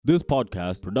This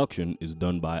podcast production is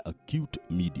done by Acute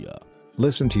Media.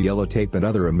 Listen to Yellow Tape and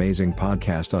other amazing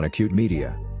podcasts on Acute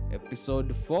Media.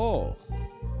 Episode 4.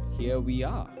 Here we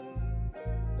are.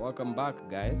 Welcome back,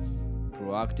 guys.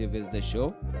 Proactive is the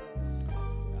show.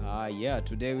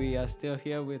 Today we are still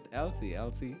here with Elsie.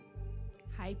 Elsie,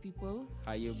 Hi, people.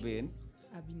 how you been?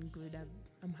 I've been good.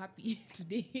 I'm happy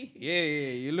today.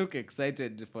 Yeah, you look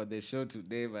excited for the show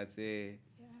today, but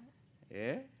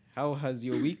yeah. How has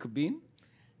your week been?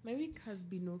 My week has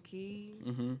been okay.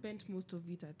 Spent most of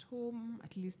it at home.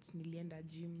 At least nilienda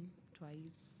gym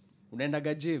twice.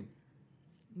 Unaendaga gym?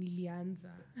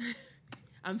 Nilianza.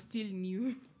 I'm still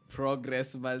new.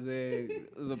 Progress, maze.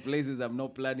 The places I'm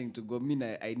not planning to go.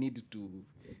 I need to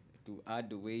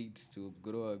add weight to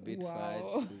grow a bit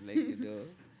Wow.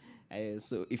 fat.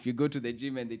 So if you go to the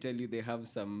gym and they tell you they have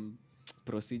some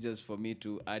procedures for me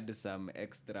to add some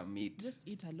extra meat. Just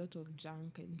eat a lot of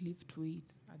junk and lift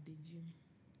weights at the gym.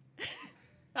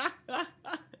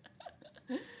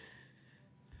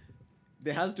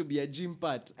 There has to be a gym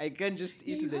part. I can't just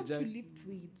eat you the have junk. to lift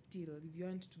weights still if you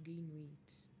want to gain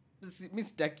weight.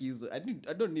 Miss Takis,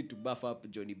 I don't need to buff up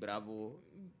Johnny Bravo.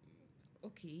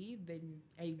 Okay, then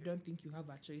I don't think you have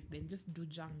a choice. Then just do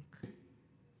junk.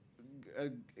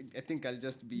 I think I'll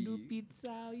just be Do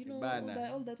pizza, Bana.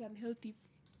 all that unhealthy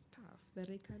stuff that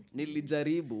I can't do.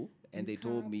 Nilijaribu and they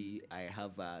told Carbs. me I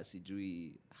have a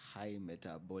sijui high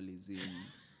metabolism,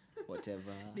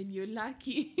 whatever. Then you're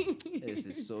lucky. This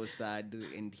is so sad,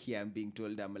 and here I'm being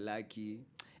told I'm lucky.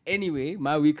 Anyway,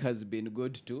 my week has been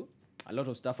good too. A lot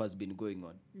of stuff has been going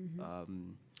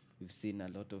on. We've seen a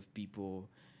lot of people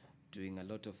doing a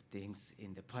lot of things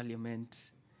in the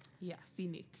parliament. Yeah,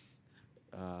 seen it.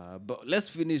 But let's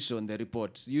finish on the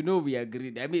report. We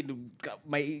agreed. I mean,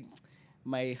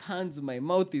 my hands, my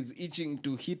mouth is itching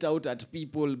to hit out at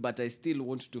people, but I still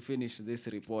want to finish this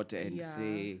report and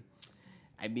say,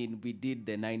 I mean, we did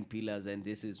the 9 pillars, and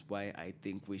this is why I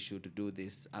think we should do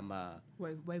this.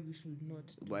 Why we should not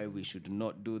do Why we should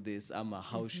not do this.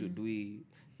 How should we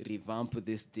revamp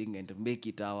this thing and make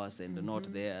it ours and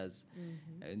not theirs?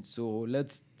 And so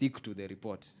let's stick to the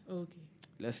report. Okay.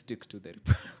 Let's stick to the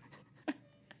report.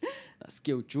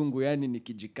 Nasikia uchungu, yani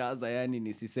nikijikaza, yani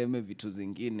nisiseme vitu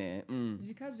zingine.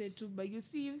 Jikaze too, but you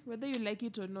see, whether you like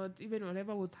it or not, even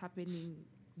whatever was happening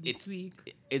this week,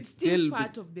 It's still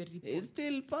part of the report. It's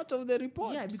still part of the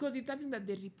report. Yeah, because it's something that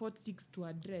the report seeks to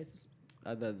address.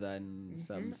 Other than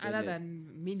some Other than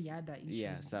many other issues.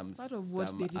 yeah, some it's part of what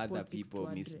the report other seeks people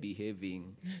to address.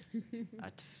 misbehaving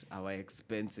at our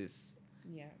expenses.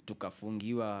 Yeah.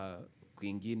 Tukafungiwa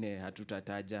kwingine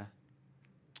hatutataja.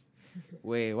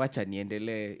 Wacha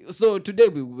niendelee. So today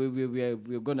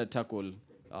we're going to tackle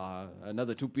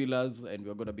another 2 pillars, and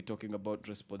we're going to be talking about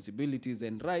responsibilities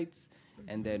and rights,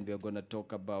 and then we're going to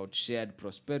talk about shared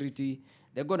prosperity.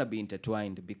 They're going to be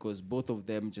intertwined because both of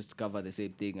them just cover the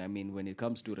same thing. I mean, when it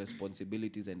comes to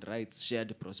responsibilities and rights,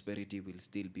 shared prosperity will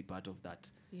still be part of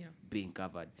that being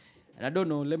covered. And I don't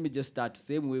know, let me just start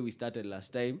same way we started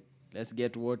last time. Let's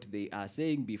get what they are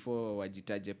saying before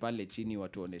wajitaje pale chini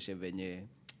watuoneshe venye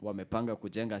wamepanga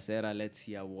kujenga sera. Let's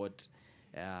hear what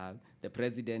the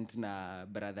president na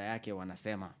brother yake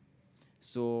wanasema.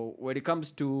 So when it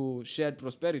comes to shared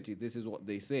prosperity, this is what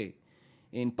they say.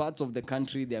 In parts of the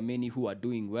country, there are many who are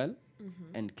doing well,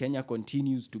 and Kenya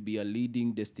continues to be a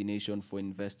leading destination for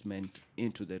investment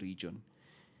into the region.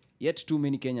 Yet too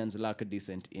many Kenyans lack a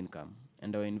decent income,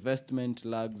 and our investment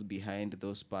lags behind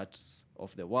those parts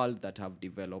of the world that have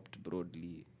developed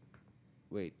broadly.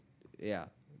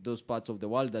 Those parts of the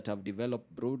world that have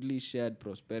developed broadly shared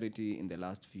prosperity in the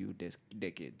last few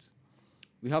decades.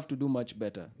 We have to do much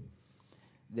better.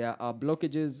 There are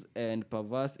blockages and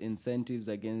perverse incentives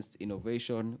against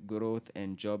innovation, growth,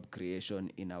 and job creation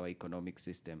in our economic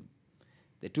system.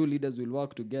 The 2 leaders will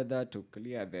work together to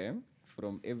clear them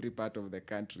from every part of the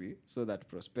country so that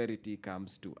prosperity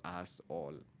comes to us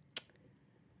all.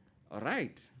 All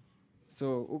right.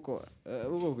 So, uko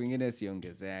kwingine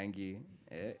siongezeangi.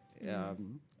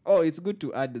 It's good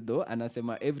to add though,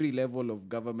 anasema every level of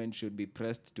government should be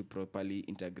pressed to properly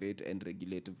integrate and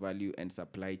regulate value and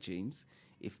supply chains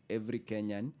if every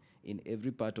Kenyan in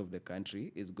every part of the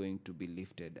country is going to be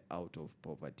lifted out of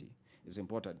poverty. It's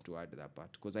important to add that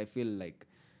part because I feel like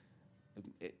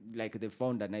they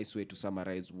found a nice way to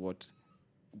summarize what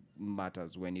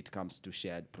matters when it comes to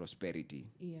shared prosperity.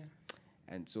 Yeah.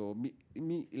 And so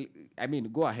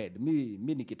go ahead.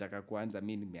 Mi nikitaka kuanza,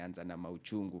 mi nimeanza na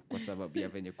mauchungu kwa sababu ya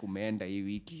venye kumeenda hii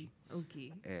wiki.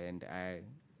 Okay. And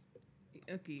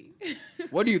Okay.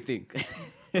 What do you think?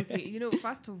 Okay,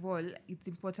 first of all, it's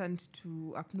important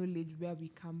to acknowledge where we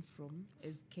come from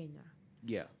as Kenya.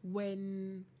 Yeah.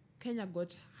 when Kenya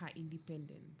got her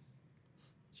independence,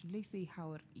 should I say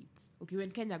how it's okay? When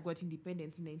Kenya got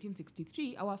independence in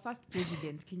 1963, our first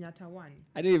president Kenyatta won.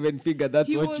 I didn't even figure that's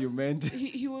He what was- you meant.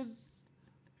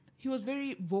 He was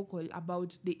very vocal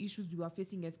about the issues we were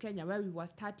facing as Kenya, where we were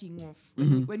starting off.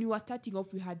 Mm-hmm. When we were starting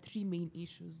off, we had three main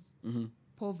issues: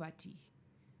 poverty,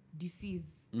 disease,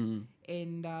 Mm-hmm.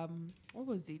 and what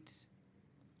was it?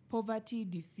 Poverty,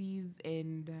 disease,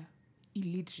 and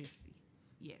illiteracy.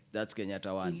 Yes, That's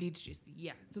Kenyatta one. illiteracy.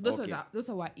 Yeah. So those Okay. those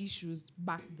are our issues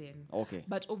back then. Okay.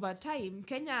 But over time,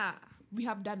 Kenya, we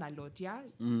have done a lot, yeah?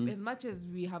 Mm-hmm. As much as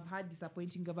we have had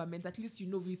disappointing governments, at least,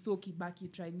 we saw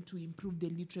Kibaki trying to improve the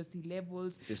literacy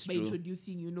levels It's by true.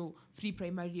 introducing, free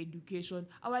primary education.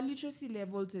 Our literacy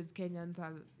levels as Kenyans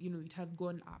are, it has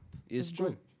gone up. It It's has true.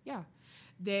 gone- yeah.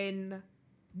 Then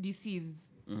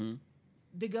disease. Mm-hmm.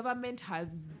 The government has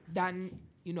done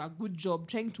a good job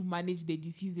trying to manage the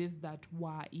diseases that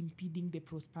were impeding the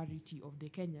prosperity of the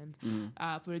Kenyans.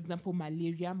 For example,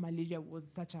 malaria was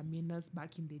such a menace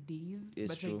back in the days,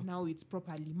 It's but true. right now it's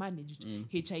properly managed.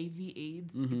 HIV,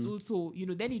 AIDS, it's also,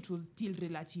 then it was still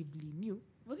relatively new.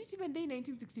 Was it even there in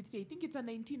 1963? I think it's a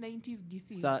 1990s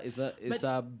disease. It's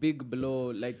a big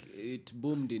blow. Like it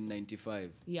boomed in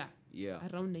 95. Yeah. Yeah.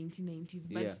 Around 1990s.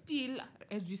 But Yeah. still,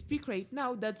 as we speak right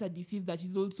now, that's a disease that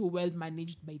is also well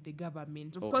managed by the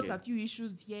government. Of course, Okay. a few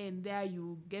issues here and there,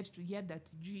 you get to hear that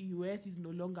US is no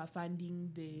longer funding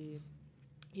the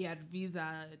ARVs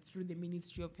through the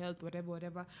Ministry of Health,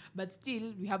 whatever. But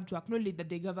still, we have to acknowledge that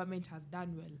the government has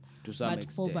done well. To some but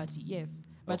extent. poverty, yes.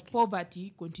 But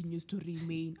poverty continues to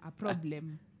remain a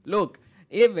problem. Look,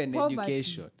 even Poverty.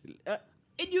 education.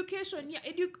 Education,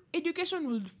 education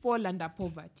will fall under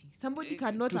poverty. Somebody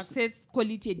cannot access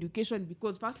quality education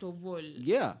because, first of all,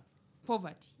 Yeah.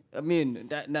 poverty. I mean,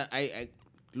 I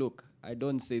look, I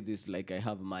don't say this like I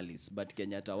have malice, but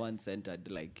Kenyatta once centered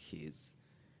like his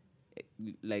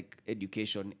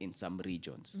education in some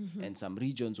regions, and some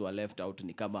regions were left out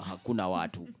ni kama hakuna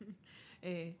watu.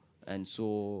 And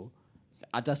so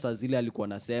hata saa zile alikuwa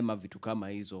nasema vitu kama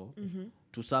hizo,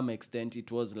 to some extent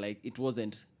it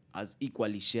wasn't as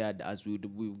equally shared as we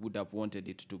would have wanted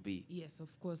it to be. Yes, of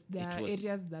course. There It are was-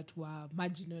 areas that were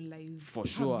marginalized. For have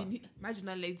sure. been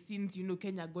marginalized since,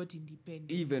 Kenya got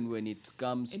independent. Even when it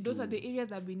comes And to... those are the areas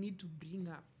that we need to bring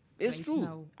up. It's right true.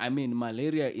 now. I mean,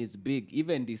 malaria is big.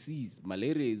 Even disease,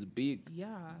 malaria is big.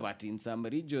 Yeah. But in some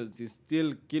regions, it's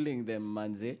still killing them,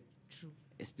 manze. True.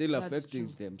 It's still That's affecting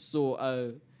true. them. So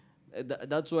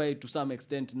that's why, to some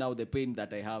extent, now the pain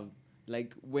that I have,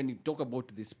 like when you talk about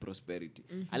this prosperity,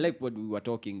 I like what we were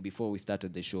talking before we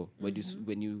started the show.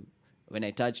 When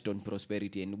I touched on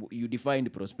prosperity, and you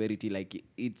defined prosperity like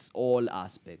it's all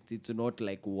aspects. It's not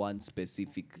like one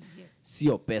specific. Yes.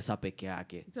 Sio pesa peke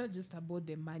yake. It's not just about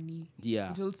the money.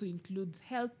 Yeah. It also includes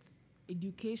health,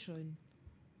 education.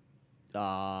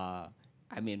 I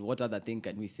mean, what other thing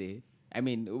can we say? I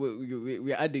mean,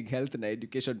 we're adding health and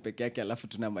education peke yake alafu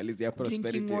tunamalizia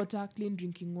prosperity. Drinking water, clean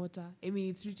drinking water. I mean,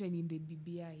 it's written in the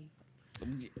BBI.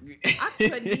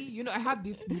 Actually, I have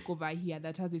this book over here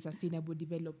that has the sustainable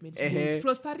development goals.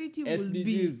 Prosperity will be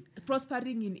SDGs.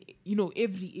 prospering in,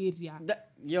 every area.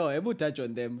 Hebu touch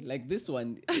on them. Like this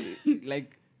one,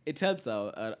 like it helps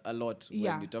a lot when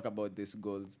Yeah. you talk about these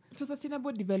goals. So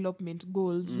sustainable development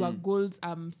goals were goals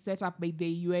set up by the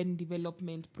UN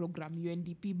Development Program,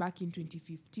 UNDP, back in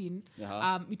 2015.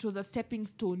 Uh-huh. It was a stepping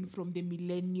stone from the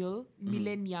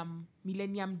Millennium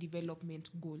Development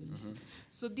Goals.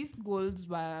 So these goals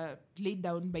were laid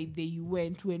down by the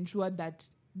UN to ensure that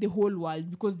the whole world,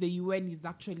 because the UN is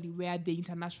actually where the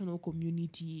international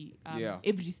community,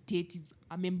 every state is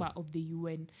a member of the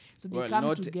UN. So they Well, come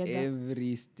not together.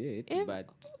 every state, but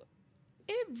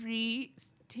Every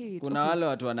state. kuna okay. wale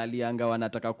watu wanalianga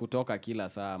wanataka kutoka kila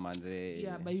saa manze.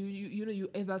 Yeah, but you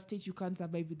as a state, you can't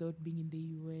survive without being in the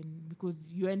UN,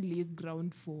 because UN lays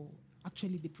ground for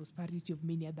actually the prosperity of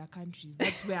many other countries.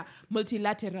 That's where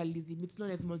multilateralism, it's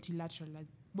known as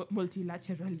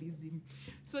multilateralism.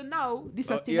 So now this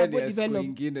sustainable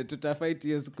development, tutafight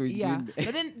hiyo siku yeah, ingine.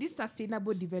 but then these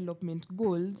sustainable development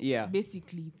goals Yeah.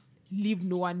 basically leave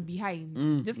no one behind.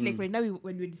 Just like right now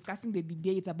when we're discussing the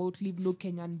BBA, it's about leave no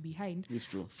Kenyan behind. It's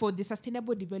true. For the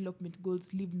sustainable development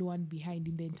goals, leave no one behind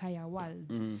in the entire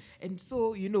world. And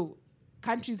so,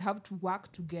 countries have to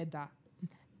work together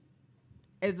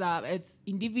as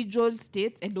individual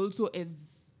states and also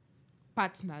as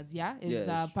partners, as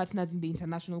Yes. partners in the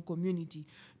international community,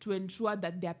 to ensure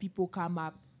that their people come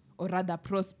up or rather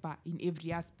prosper in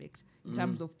every aspect, in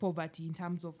terms of poverty, in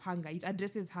terms of hunger. It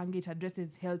addresses hunger, it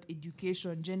addresses health,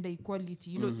 education, gender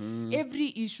equality,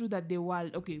 every issue that the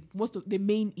world, most of the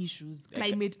main issues,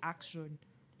 climate action,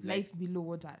 life below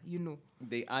water,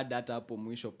 They add that up on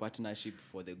mwisho partnership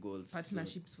for the goals.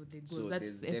 Partnerships for the goals. So That's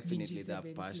there's definitely SDG that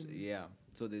 17.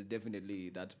 So there's definitely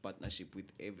that partnership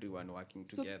with everyone working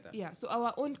together. So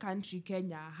our own country,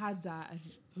 Kenya, has a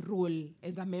role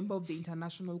as a member of the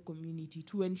international community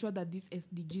to ensure that these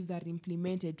SDGs are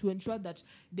implemented, to ensure that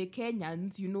the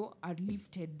Kenyans, are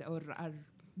lifted or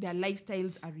their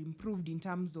lifestyles are improved in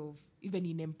terms of even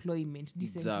in employment,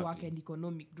 decent work and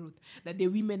economic growth, that the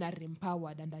women are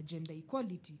empowered under gender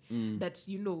equality, that,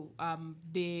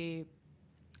 the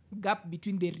gap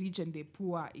between the rich and the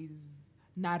poor is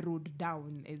narrowed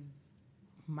down as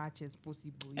much as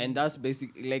possible. And that's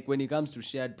basically, like, when it comes to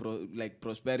shared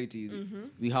prosperity,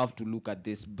 we have to look at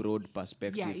this broad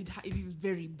perspective. Yeah, it is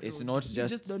very broad. It's not you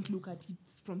just... just don't look at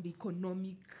it from the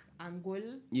economic angle.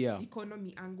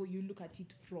 Economy angle, you look at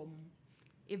it from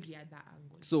every other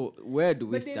angle. So where do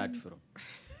we start from?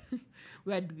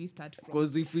 Where do we start from?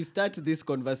 Because if we start this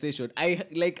conversation,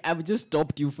 I've just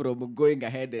stopped you from going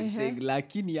ahead and saying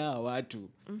lakini ya watu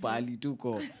pali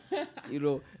tuko.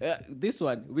 This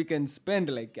one we can spend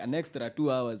like an extra 2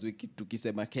 hours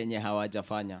tukisema Kenya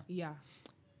hawajafanya. Yeah.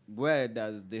 Where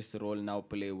does this role now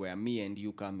play where me and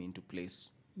you come into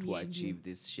place to achieve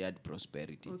this shared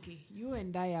prosperity? Okay, you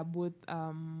and I are both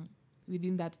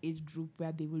within that age group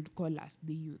where they would call us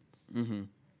the youth.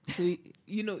 So,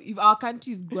 if our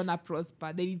country is gonna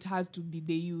prosper, then it has to be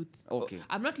the youth. Okay.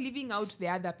 I'm not leaving out the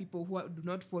other people who do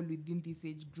not fall within this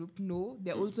age group. No,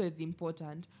 they're also as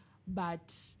important.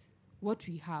 But what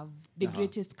we have, the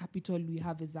greatest capital we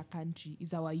have as a country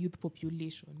is our youth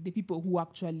population, the people who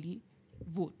actually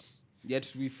vote.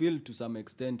 Yet we feel to some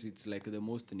extent it's like the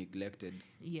most neglected.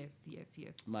 Yes.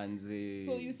 Manze.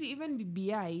 So you see, even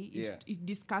BBI, it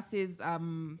discusses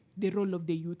the role of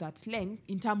the youth at length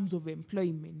in terms of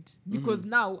employment. Because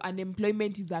now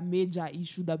unemployment is a major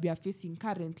issue that we are facing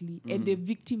currently. And the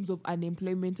victims of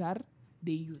unemployment are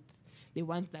the youth. The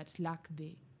ones that lack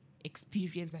the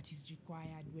experience that is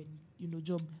required when,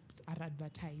 jobs are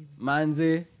advertised.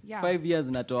 Manze, 5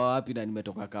 years natoa wapi na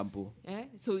nimetoka kampo.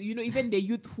 So, even the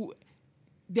youth who...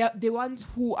 They're the ones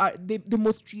who are the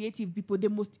most creative people, the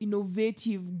most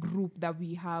innovative group that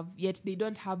we have, yet they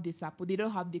don't have the support, they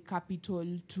don't have the capital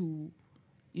to,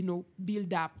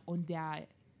 build up on their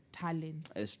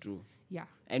talents. That's true. Yeah.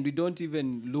 And we don't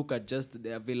even look at just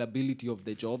the availability of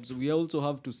the jobs. We also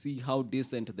have to see how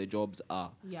decent the jobs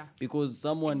are. Yeah. Because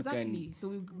someone can... So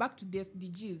we're back to the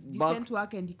SDGs, decent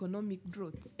work and economic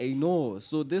growth. I know.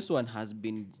 So this one has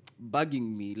been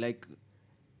bugging me. Like,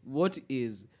 what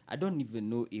is... I don't even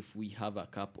know if we have a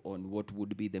cap on what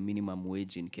would be the minimum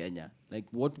wage in Kenya. Like,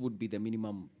 what would be the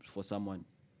minimum for someone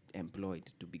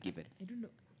employed to be given? I don't know.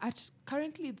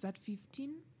 Currently, it's at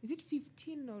 15. Is it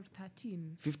 15 or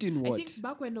 13? 15 what? I think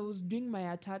back when I was doing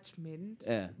my attachment,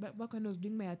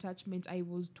 I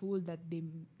was told that the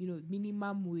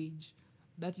minimum wage,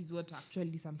 that is what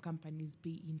actually some companies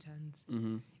pay interns,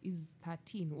 is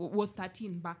 13. Was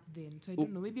 13 back then. So I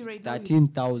don't know. Maybe right now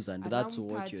 13,000. That's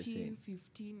what 13, you're saying.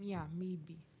 15, yeah,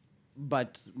 maybe.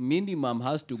 But minimum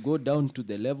has to go down to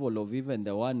the level of even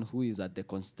the one who is at the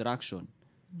construction.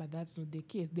 But that's not the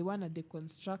case. The one at the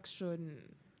construction...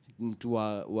 Mtu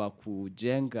wa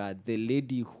kujenga, the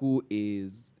lady who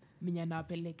is... Minya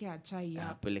napelekea chai.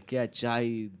 Napelekea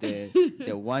chai,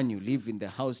 the one you live in the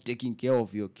house taking care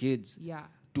of your kids. Yeah.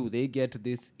 Do they get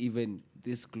this even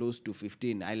this close to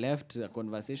 15? I left a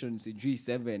conversation in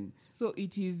 7. So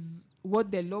it is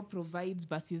what the law provides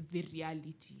versus the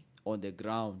reality. On the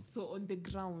ground. So on the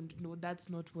ground, no, that's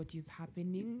not what is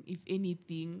happening. If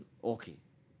anything... Okay.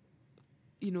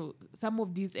 Some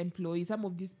of these employees, some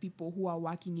of these people who are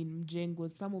working in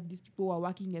mjengos, some of these people who are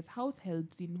working as house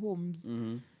helps in homes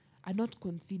are not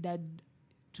considered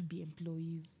to be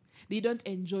employees. They don't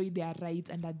enjoy their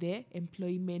rights under the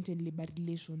Employment and Labor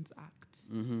Relations Act.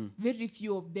 Very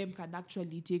few of them can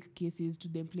actually take cases to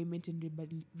the Employment and Labor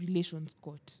Relations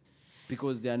Court.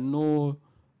 Because there are no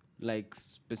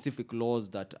specific laws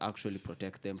that actually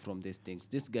protect them from these things.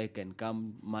 This guy can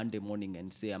come Monday morning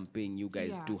and say, I'm paying you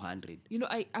guys 200.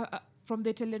 I from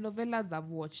the telenovelas I've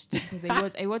watched, because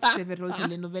I watched several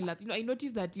telenovelas, I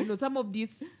noticed that, some of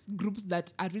these groups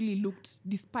that are really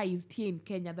despised here in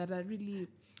Kenya, that are really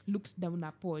looked down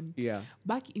upon. Yeah.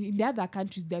 Back in the other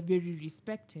countries, they're very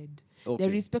respected. Okay.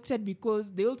 They're respected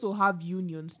because they also have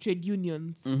unions, trade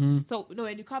unions. So,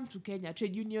 when you come to Kenya,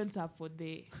 trade unions are for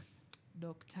the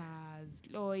doctors,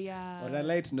 lawyers. On a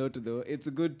light note though, it's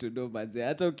good to know manze,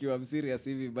 hata ukiwa mserious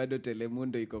hivi bado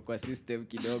Telemundo iko kwa system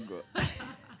kidogo.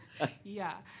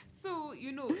 Yeah. So,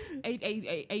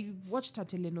 I watched a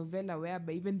telenovela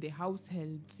whereby even the house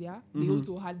helps, they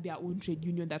also had their own trade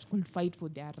union that could fight for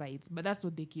their rights. But that's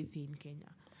not the case here in Kenya.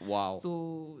 Wow.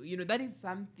 So, that is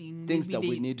something. Things maybe that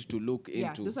we need to look Yeah,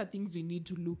 into. those are things we need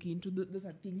to look into. Those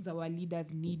are things our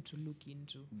leaders need to look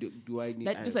into. Do I need...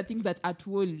 Those are things that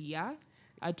Atwoli,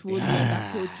 Atwoli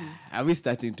and Akotu. Are we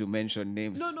starting to mention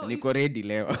names? No, Niko ready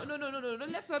leo. No,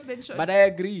 let's not mention. But I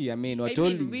agree. I mean,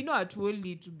 we know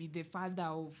Atwoli to be the father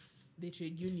of the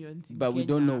trade unions in but we Kenya.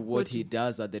 don't know what Akotu. he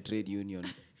does at the trade union.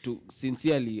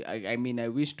 Sincerely, I mean, I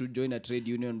wish to join a trade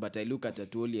union, but I look at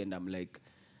Atwoli and I'm like,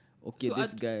 okay, So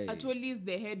this guy... Atwoli is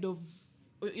the head of,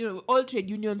 all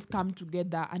trade unions come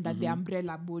together under the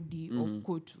umbrella body of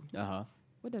KOTU. Uh-huh.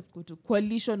 What does KOTU?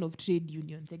 Coalition of Trade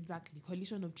Unions, exactly.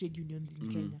 Coalition of Trade Unions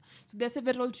in Kenya. So there are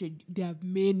several there are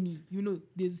many.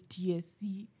 There's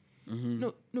TSC.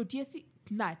 No, TSC,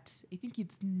 NAT. I think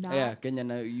it's NAT. Yeah, Kenya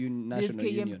National There's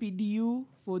Union. KMPDU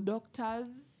for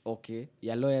doctors. Okay.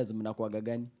 Ya lawyers mnakuwaga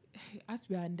gani? As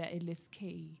we are under LSK.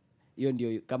 Hiyo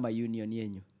ndio kama union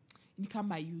yenyu. Ni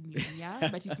kama union,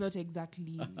 yeah? But it's not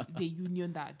exactly the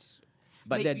union that...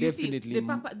 But they're you definitely... See,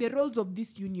 the roles of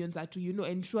these unions are to,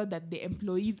 ensure that the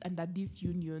employees under these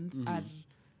unions are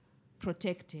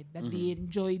protected, that they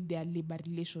enjoy their labor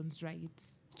relations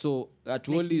rights. So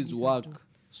Atwoli's work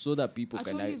so that people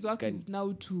Atwoli's work is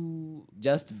now to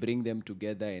just bring them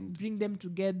together and make them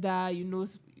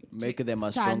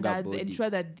a stronger body. Ensure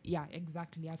that,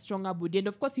 exactly, a stronger body. And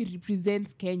of course, he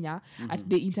represents Kenya at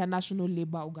the International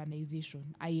Labour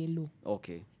Organization, ILO.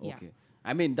 Okay. Yeah.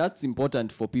 I mean, that's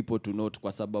important for people to note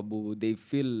kwa sababu they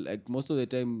feel like most of the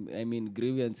time, I mean,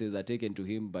 grievances are taken to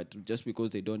him, but just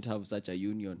because they don't have such a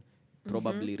union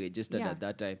probably registered at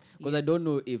that time. Because I don't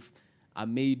know if a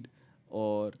maid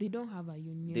or... They don't have a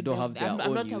union. They don't have their own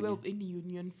I'm not union. aware of any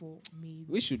union for maids.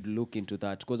 We should look into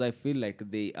that because I feel like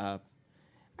they are...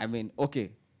 I mean,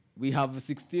 okay, we have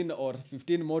 16 or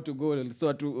 15 more to go.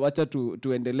 So wacha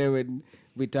tuendelee when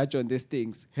we touch on these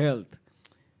things. Health.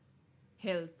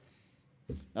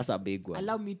 That's a big one.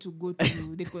 Allow me to go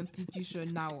to the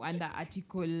Constitution now under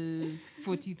Article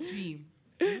 43.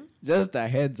 Just a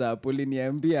heads up,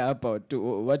 uliniambia hapa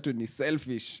watu ni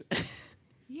selfish.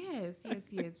 Yes.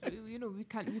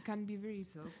 We can be very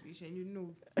selfish,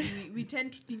 and we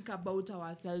tend to think about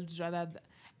ourselves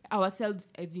ourselves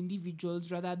as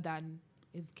individuals rather than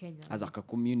as Kenyans. As a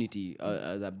community,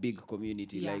 as a big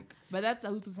community, But that's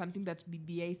also something that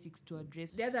BBI seeks to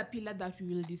address. The other pillar that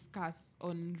we will discuss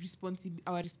on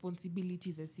our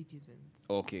responsibilities as citizens.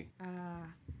 Okay.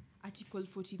 Article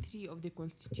 43 of the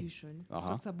Constitution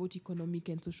talks about economic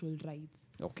and social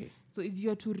rights. Okay. So if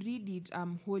you are to read it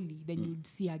wholly, then you'd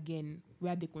see again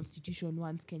where the Constitution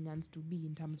wants Kenyans to be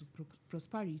in terms of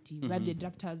prosperity, where the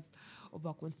drafters of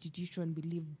our Constitution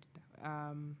believed,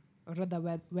 or rather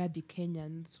where the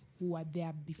Kenyans who were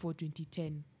there before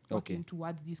 2010 working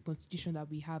towards this Constitution that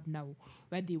we have now,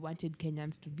 where they wanted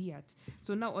Kenyans to be at.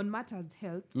 So now on matters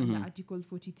health, under Article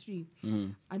 43,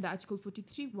 under Article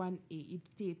 43 1A, it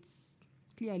states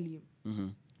clearly,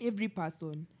 every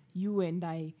person, you and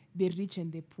I, the rich and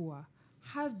the poor,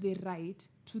 has the right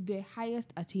to the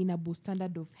highest attainable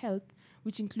standard of health,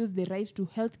 which includes the right to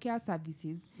healthcare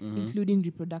services, including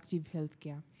reproductive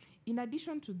healthcare. In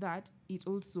addition to that, it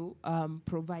also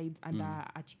provides under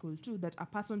Article 2 that a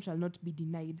person shall not be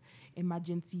denied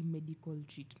emergency medical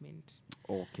treatment.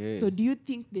 Okay. So do you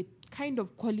think the kind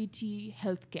of quality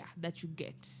healthcare that you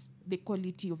get, the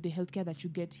quality of the healthcare that you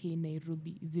get here in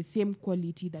Nairobi is the same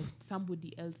quality that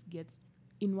somebody else gets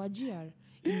in Wajir,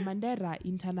 in Mandera,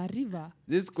 in Tana River?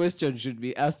 This question should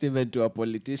be asked even to a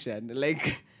politician.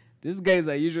 Like... These guys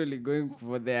are usually going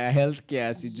for their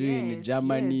healthcare, in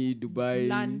Germany, Dubai,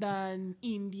 London,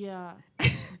 India.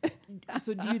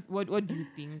 So what do you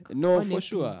think? No,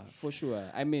 honestly? for sure.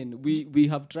 I mean, we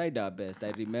have tried our best. I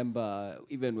remember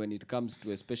even when it comes to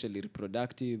especially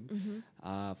reproductive,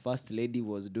 First Lady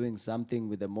was doing something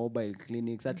with the mobile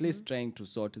clinics, at least trying to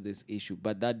sort this issue.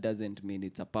 But that doesn't mean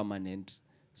it's a permanent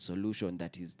solution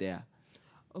that is there.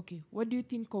 Okay, what do you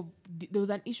think of... there was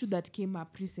an issue that came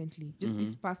up recently, just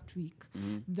this past week,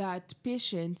 that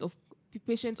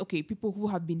people who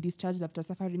have been discharged after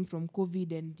suffering from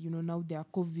COVID and, now they are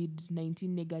COVID-19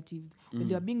 negative, when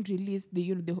they are being released,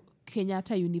 the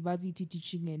Kenyatta University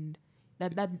teaching and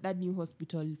that new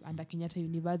hospital under Kenyatta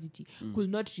University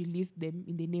could not release them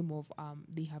in the name of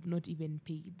they have not even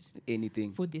paid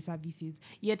anything for the services.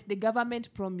 Yet the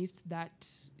government promised that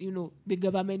the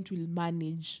government will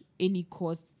manage any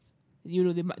costs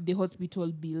the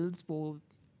hospital bills for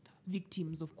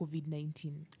victims of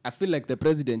COVID-19. I feel like the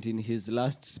president in his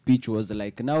last speech was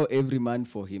like, now every man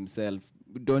for himself.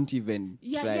 Don't even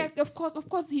try. Yes, of course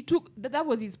he took that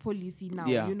was his policy now.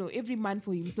 Yeah. Every man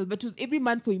for himself, but it was every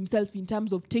man for himself in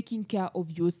terms of taking care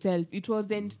of yourself. It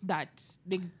wasn't that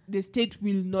the state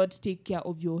will not take care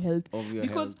of your health,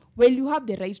 because when you have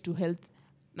the right to health.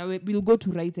 Now we'll go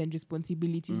to rights and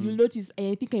responsibilities. You'll notice,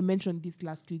 I think I mentioned this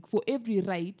last week, for every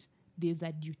right there's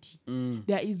a duty.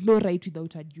 There is no right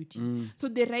without a duty. So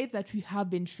the rights that we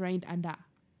have enshrined under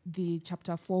the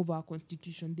chapter 4 of our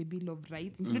constitution, the Bill of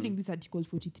Rights, including this article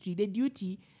 43, the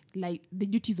duty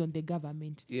is on the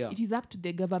government. Yeah. It is up to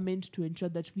the government to ensure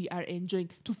that we are enjoying,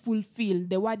 to fulfill,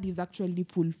 the word is actually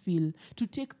fulfill, to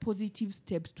take positive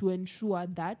steps to ensure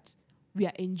that we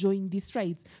are enjoying these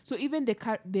rights. So even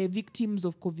the victims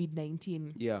of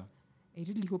COVID-19, Yeah. I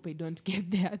really hope I don't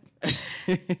get there.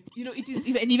 It is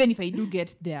even if I do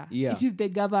get there, it is the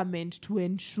government to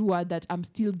ensure that I'm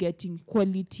still getting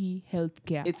quality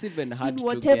healthcare. It's even hard in to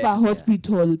whatever get there.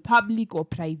 hospital, public or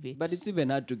private. But it's even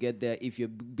hard to get there if you're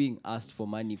being asked for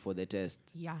money for the test.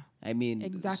 Yeah. I mean,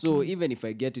 Exactly. so even if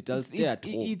I get it, I'll stay at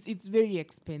home. It's very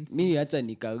expensive. Mi hata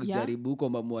nikajaribu huko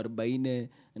mamu 40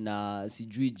 na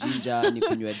sijui jinja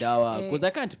nikunywe dawa because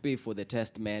I can't pay for the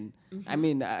test, man. I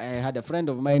mean, I had a friend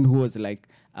of mine who was like,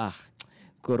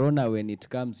 corona, when it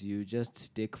comes, you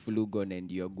just take Flugon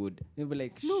and you're good. They were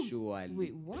like, surely.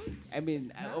 Wait, what? I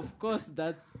mean, of course,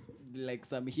 that's like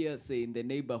some hearsay in the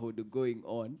neighborhood going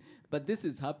on. But this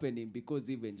is happening because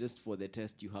even just for the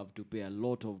test, you have to pay a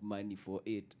lot of money for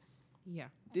it. Yeah.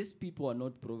 These people are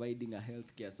not providing a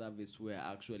healthcare service where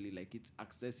actually like it's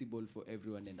accessible for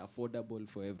everyone and affordable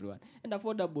for everyone. And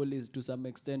affordable is to some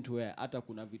extent where hata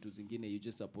kuna vitu zingine you're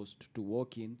just supposed to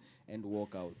walk in and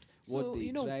walk out. So, What they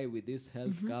try with this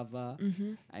health cover,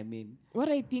 I mean... What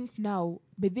I think now,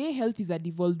 but their health is a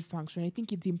devolved function. I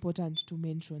think it's important to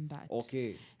mention that.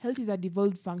 Okay. Health is a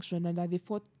devolved function under the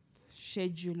 4th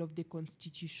schedule of the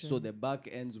constitution. So the buck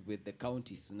ends with the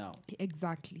counties now.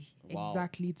 Exactly. Wow.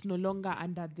 Exactly. It's no longer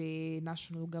under the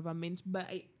national government.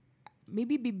 But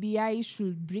maybe BBI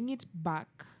should bring it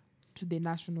back to the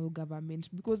national government,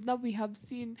 because now we've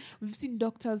seen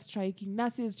doctors striking,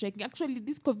 nurses striking. Actually,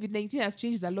 this COVID-19 has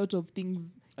changed a lot of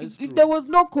things. If there was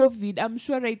no COVID, I'm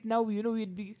sure right now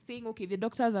we'd be saying, okay, the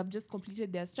doctors have just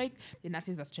completed their strike, the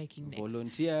nurses are striking next.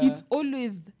 Volunteer.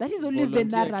 That is always the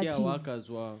narrative. Care workers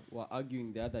were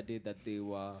arguing the other day that they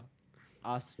were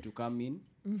asked to come in,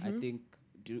 I think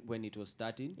when it was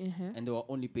starting, and they were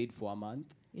only paid for a month,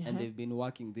 and they've been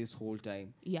working this whole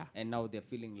time. Yeah. And now they're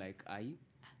feeling like,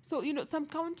 So, some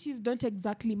counties don't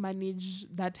exactly manage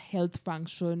that health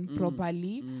function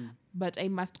properly. But I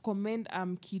must commend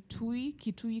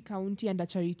Kitui County and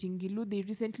Charitingilu. They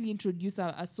recently introduced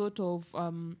a sort of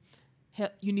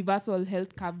universal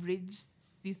health coverage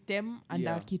system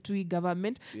under Kitui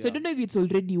government. So I don't know if it's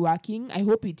already working. I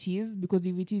hope it is, because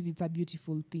if it is, it's a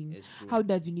beautiful thing. How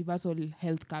does universal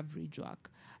health coverage work?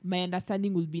 My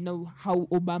understanding will be now how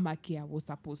Obamacare was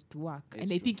supposed to work.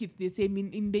 And I think it's the same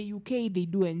in the UK. They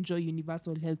do enjoy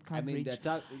universal health coverage.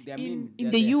 In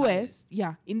the US,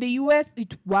 in the US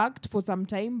it worked for some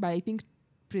time, but I think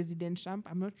President Trump,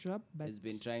 I'm not sure, but has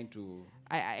been trying to.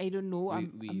 I don't know.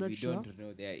 I'm not sure. We don't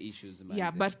know their issues.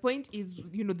 Yeah, but point is,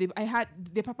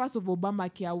 the purpose of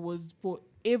Obamacare was for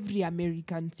every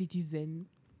American citizen,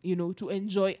 to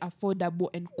enjoy affordable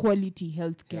and quality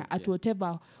healthcare at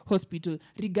whatever hospital,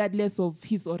 regardless of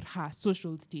his or her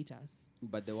social status.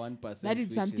 But the 1%, that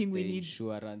is something we need.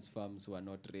 Insurance firms who are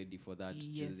not ready for that,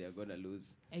 they're gonna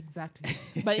lose. Exactly.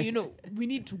 But we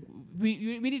need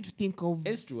to think of.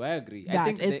 It's true. I agree. I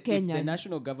think if the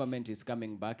national government is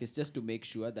coming back, it's just to make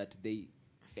sure that they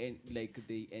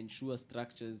ensure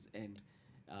structures and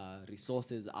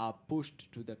resources are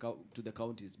pushed to the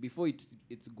counties before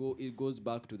it goes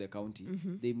back to the county.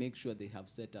 They make sure they have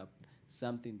set up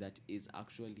something that is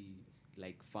actually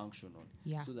functional,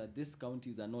 so that these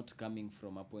counties are not coming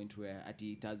from a point where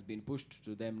it has been pushed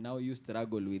to them. Now you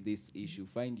struggle with this issue,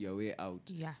 find your way out.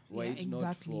 Exactly.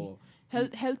 Not for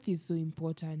health is so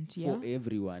important for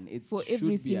everyone. It's for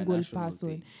every should be a single national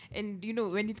person thing.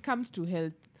 And when it comes to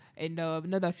health, and now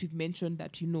that we've mentioned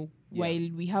that, while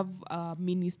we have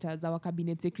ministers, our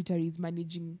cabinet secretaries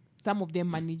managing, some of them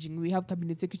managing, we have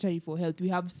cabinet secretary for health, we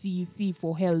have CEC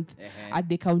for health at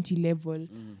the county level.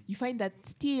 You find that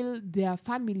still their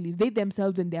families, they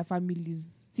themselves and their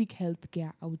families seek health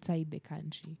care outside the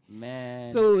country.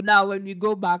 Man. So now when we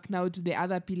go back now to the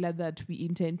other pillar that we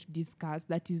intend to discuss,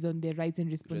 that is on the rights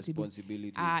and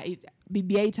responsibility.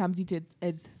 BBI terms it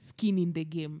as skin in the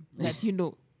game. That,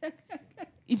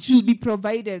 it should be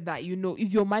provided that, you know,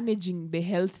 if you're managing the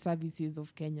health services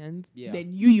of Kenyans, Yeah.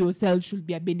 then you yourself should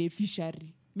be a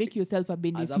beneficiary. Make yourself a As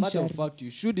beneficiary. a matter of fact, you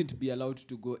shouldn't be allowed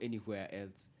to go anywhere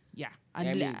else. Yeah.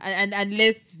 I mean, And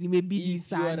unless maybe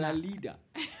If you are a leader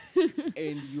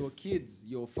and your kids,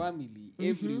 your family,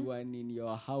 everyone in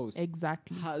your house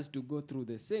Exactly. has to go through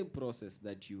the same process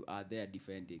that you are there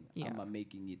defending. Yeah. I'm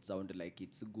making it sound like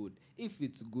it's good. If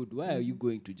it's good, why are you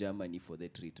going to Germany for the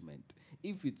treatment?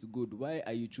 If it's good, why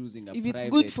are you choosing a If private it's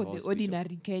good for hospital? the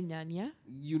ordinary Kenyan, yeah?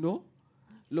 You know,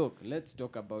 look, let's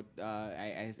talk about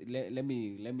let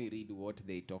me read what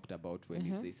they talked about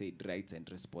when they said rights and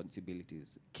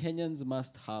responsibilities. Kenyans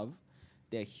must have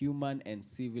their human and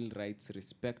civil rights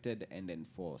respected and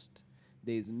enforced.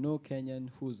 There is no Kenyan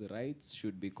whose rights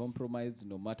should be compromised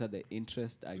no matter the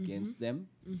interest against them.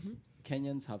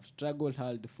 Kenyans have struggled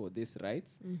hard for these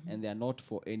rights and they are not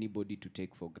for anybody to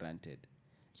take for granted.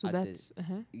 So At that's...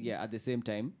 at the same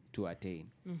time to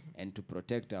attain and to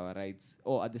protect our rights,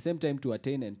 or at the same time to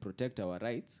attain and protect our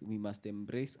rights, we must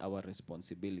embrace our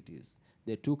responsibilities.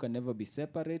 The two can never be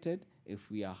separated if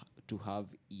we are to have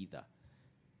either.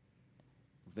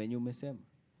 Venye umesema,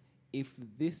 if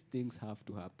these things have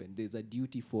to happen, there's a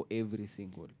duty for every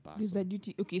single There's person. a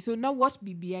duty. Okay, so now what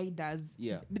BBI does,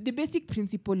 Yeah. the basic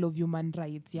principle of human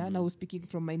rights, yeah, now speaking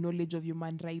from my knowledge of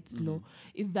human rights law,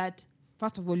 is that,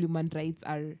 first of all, human rights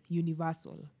are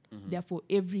universal. Therefore,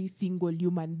 every single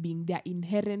human being, they're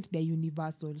inherent, they're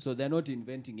universal. So they're not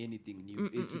inventing anything new.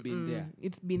 It's been there.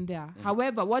 It's been there.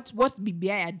 However, what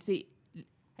BBI, I'd say,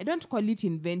 I don't call it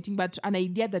inventing, but an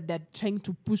idea that they're trying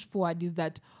to push forward is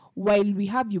that while we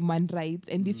have human rights,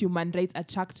 and these human rights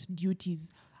attract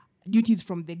duties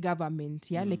from the government,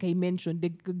 yeah, like I mentioned, the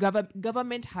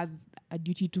government has a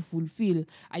duty to fulfill,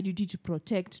 a duty to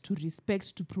protect, to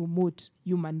respect, to promote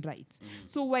human rights.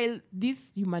 So while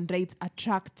these human rights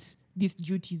attract these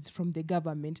duties from the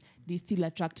government, they still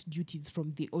attract duties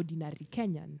from the ordinary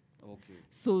Kenyan. Okay.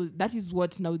 So that is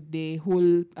what now the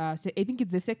whole, I think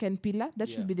it's the second pillar. That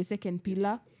Yeah. should be the second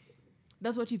pillar.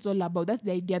 That's what it's all about. That's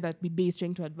the idea that BBI is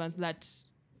trying to advance, that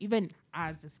even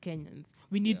as Kenyans,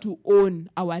 we need to own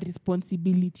our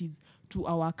responsibilities to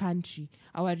our country,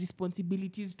 our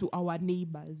responsibilities to our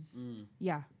neighbors.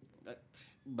 Yeah.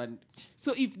 But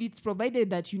So if it's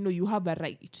provided that, you know, you have a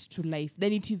right to life,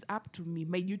 then it is up to me.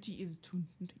 My duty is to,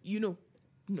 you know,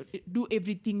 do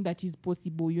everything that is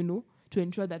possible, you know, to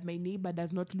ensure that my neighbor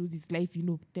does not lose his life, you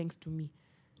know, thanks to me.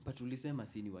 but ulisema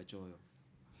si ni wachoyo.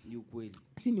 Ni ukweli.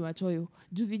 Si ni wachoyo.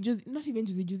 Juzi, not even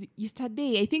juzi.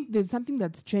 Yesterday, I think there's something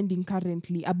that's trending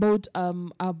currently about a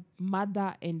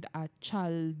mother and a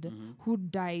child who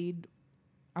died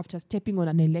after stepping on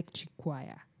an electric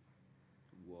wire.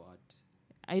 What?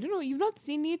 I don't know. You've not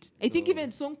seen it? I think even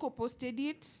Sonko posted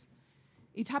it.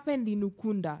 It happened in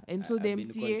Ukunda, and so I've the been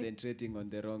MCA. concentrating on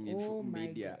the wrong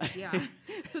media. God, yeah.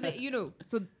 So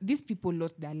so these people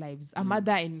lost their lives. A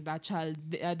mother and a child.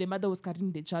 The mother was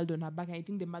carrying the child on her back, and I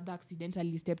think the mother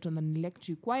accidentally stepped on an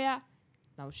electric wire.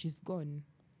 Now she's gone.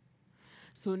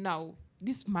 So now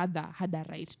this mother had a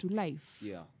right to life.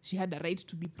 Yeah. She had a right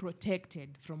to be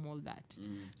protected from all that.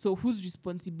 So whose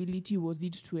responsibility was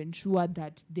it to ensure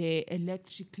that the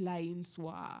electric lines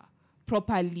were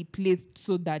properly placed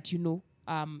so that, you know,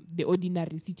 the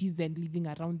ordinary citizen living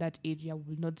around that area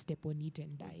will not step on it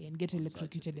and die and get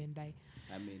electrocuted and die?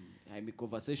 I mean,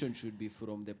 conversation should be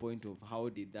from the point of how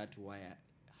did that wire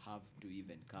have to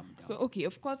even come down. So, okay,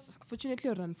 of course, fortunately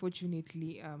or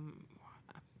unfortunately,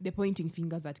 they're pointing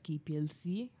fingers at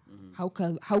KPLC. How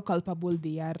culpable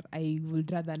they are, I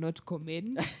would rather not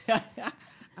comment.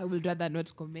 I would rather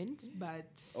not comment, but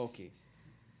Okay.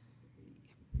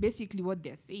 basically what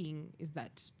they're saying is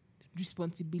that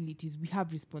we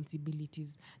have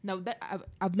responsibilities. Now that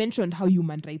I've mentioned how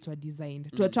human rights were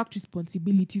designed to attract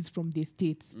responsibilities from the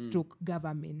states stroke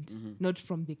government, not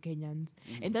from the Kenyans.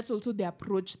 And that's also the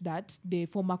approach that the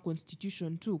former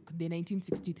constitution took, the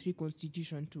 1963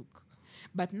 constitution took.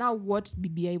 But now what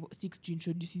BBI seeks to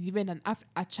introduce is even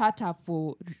a charter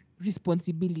for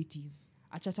responsibilities,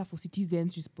 a charter for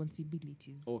citizens'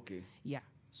 responsibilities. Okay. Yeah.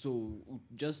 So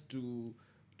just to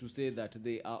say that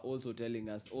they are also telling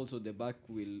us also the buck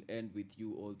will end with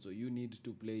you also. You need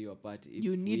to play your part if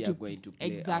we are going to play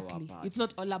exactly. our part. It's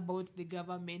not all about the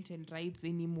government and rights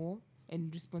anymore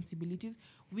and responsibilities.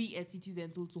 We as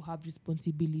citizens also have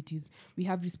responsibilities. We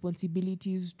have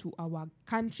responsibilities to our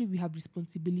country. We have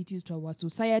responsibilities to our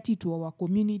society, to our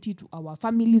community, to our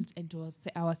families, and to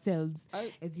ourselves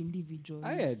as individuals.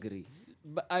 I agree.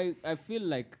 But I feel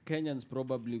like Kenyans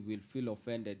probably will feel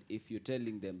offended if you're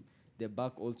telling them the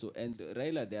buck also. And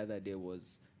Raila the other day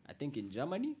was, I think, in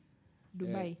Germany,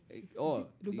 Dubai. Oh,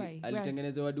 Dubai? Where?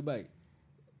 alitengenezewa Dubai.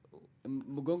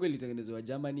 Mgongo ilitengenezewa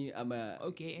Germany ama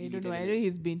Okay, I don't know. I know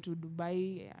he's been to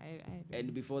Dubai. I don't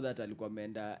and before that alikuwa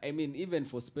ameenda, I mean even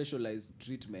for specialized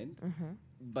treatment,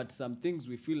 but some things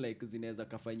we feel like zinaweza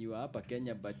kafanyiwa hapa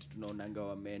Kenya but tunaonanga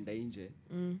wameenda nje.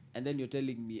 And then you're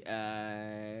telling me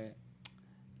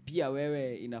pia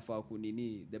wewe inafaa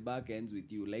kunini, the back ends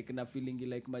with you, like na feeling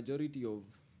like majority of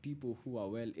people who are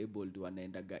well able to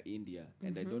wanaendaga India,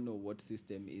 and I don't know what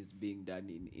system is being done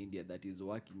in India that is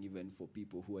working even for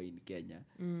people who are in Kenya.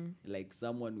 Like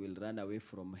someone will run away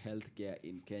from healthcare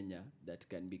in Kenya that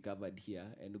can be covered here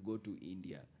and go to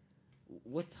India.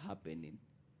 What's happening?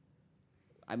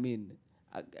 I mean,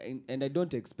 and I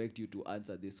don't expect you to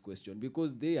answer this question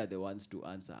because they are the ones to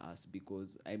answer us,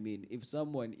 because I mean, if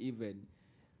someone even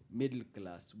middle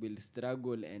class will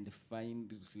struggle and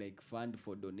find like fund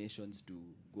for donations to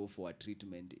go for a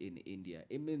treatment in India,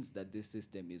 it means that this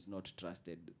system is not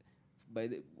trusted.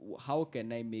 How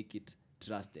can I make it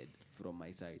trusted from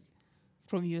my side?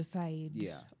 From your side.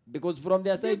 Yeah, because from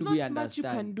their There's side not we much understand. you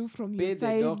can do from Pay your the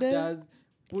side. doctors,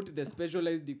 put the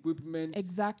specialized equipment.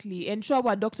 Exactly. Ensure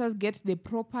our doctors get the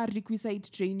proper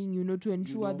requisite training, to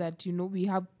ensure know. that, we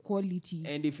have quality.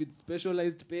 And if it's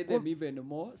specialized, pay them even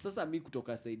more. Sasa mi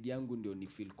kutoka side yangu ndio ni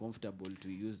feel comfortable to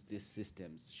use these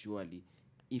systems, surely,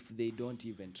 if they don't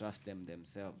even trust them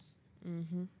themselves.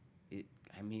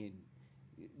 I mean,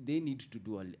 they need to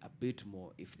do a bit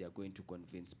more if they're going to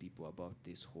convince people about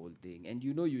this whole thing. And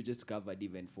you just covered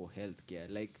even for healthcare.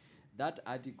 Like, that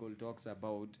article talks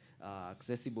about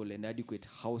accessible and adequate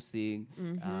housing,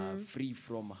 free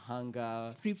from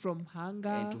hunger,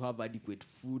 and to have adequate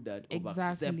food of Exactly.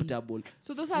 acceptable.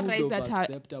 So those are food rights of that are-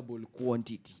 acceptable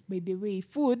quantity. By the way,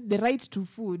 food, the right to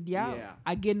food, Yeah.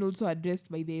 again also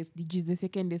addressed by the SDGs, the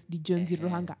second SDG on zero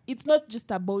hunger. It's not just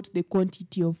about the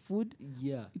quantity of food,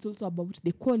 Yeah. it's also about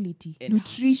the quality, And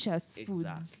nutritious exactly.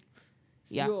 foods.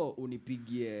 Yeah. Sio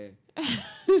unipigie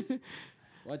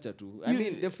wacha tu. I You-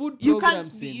 mean, the food You can't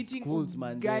programs be in eating schools,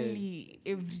 manze. ugali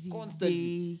every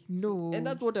Constantly. day. No. And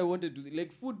that's what I wanted to say.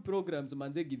 Like, food programs,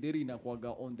 manze, githeri inakuwaga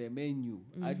on the menu.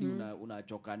 Hadi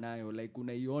unachoka nayo. Like,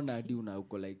 unaiona hadi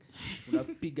uko like,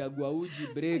 unapiga uji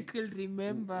I break. still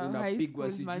remember high Unapigwa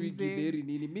school sijui manze. githeri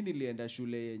nini. Mi nilienda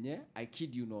shule yenye, I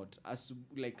kid you not.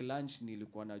 Like lunch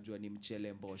nilikuwa najua ni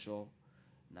mchele mbosho.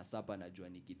 Na sapa najua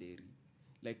ni githeri.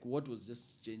 Like, what was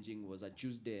just changing was a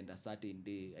Tuesday and a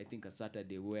Saturday, I think a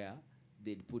Saturday, where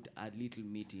they'd put a little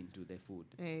meat into the food.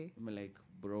 I'm like,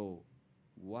 bro,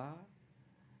 what?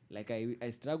 Like, I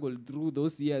struggled through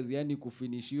those years, yani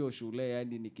kufinish hiyo shule,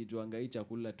 yani nikijuanga hii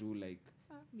chakula tu, like,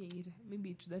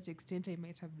 Maybe to that extent I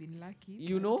might have been lucky.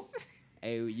 you know?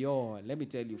 Let me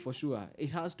tell you, for sure,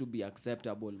 it has to be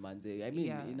acceptable, manze. I mean,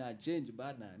 Yeah. in a change,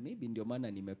 bana, maybe ndio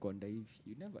maana nimekonda hivi.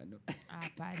 You never know.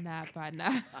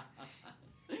 Hapana.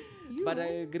 But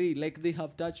I agree, like, they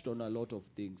have touched on a lot of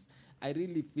things. I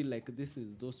really feel like this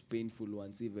is those painful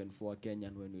ones even for a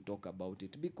Kenyan when we talk about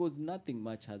it, because nothing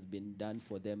much has been done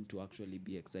for them to actually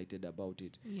be excited about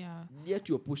it. Yeah. Yet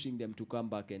you're pushing them to come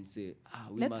back and say,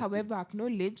 we Let's, must... however,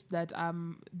 acknowledge that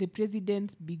the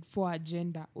president's Big Four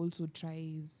agenda also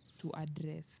tries to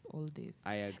address all this.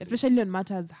 I agree. Especially on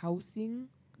matters housing.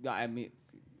 Yeah, I mean,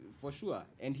 for sure.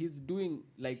 And he's doing,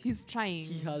 like... He's trying.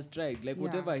 He has tried. Like, Yeah.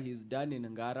 whatever he's done in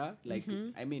Ngara, like,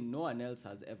 I mean, no one else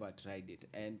has ever tried it.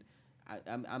 And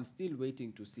I'm still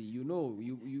waiting to see.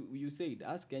 You said,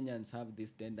 as Kenyans have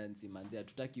this tendency, manze,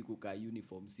 hatutaki kukaa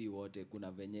uniform, si wote,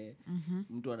 kuna venye,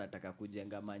 mtu anataka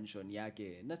kujenga mansion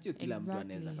yake, na sio kila mtu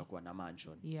anaweza kakuwa na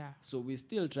mansion. Yeah. So we're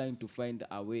still trying to find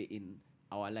a way in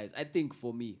our lives. I think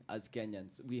for me, as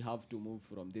Kenyans, we have to move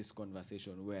from this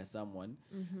conversation where someone,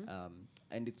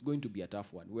 and it's going to be a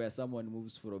tough one, where someone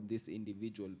moves from this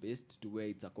individual-based to where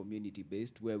it's a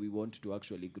community-based, where we want to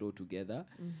actually grow together.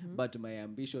 But my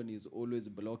ambition is always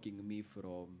blocking me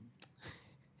from...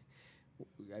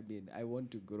 I mean, I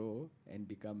want to grow and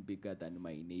become bigger than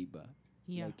my neighbor.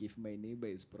 Yeah. Like, if my neighbor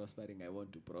is prospering, I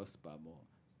want to prosper more.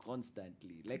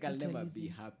 Constantly. Like, I'll never be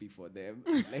happy for them.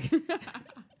 Like...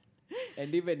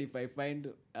 And even if I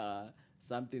find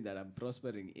something that I'm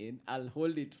prospering in, I'll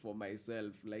hold it for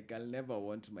myself. Like, I'll never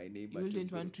want my neighbor You to wouldn't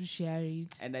grow. want to share it.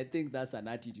 And I think that's an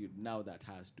attitude now that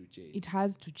has to change. It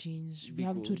has to change. We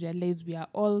have to Because- realize we are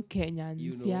all Kenyans.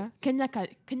 You know- Yeah.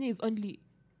 Kenya is only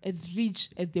as rich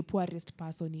as the poorest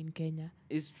person in Kenya.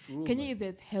 It's true. Kenya man. is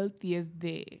as healthy as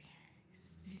the...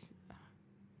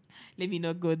 Let me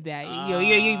not go there. Yo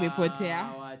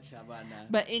imepotea. Wacha bana.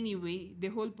 But anyway, the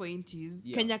whole point is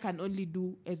Yeah. Kenya can only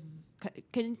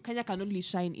Kenya can only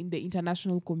shine in the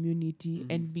international community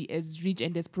and be as rich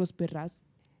and as prosperous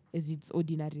as its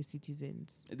ordinary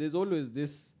citizens. There's always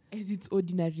this. As its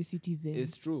ordinary citizens.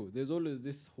 It's true. There's always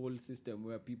this whole system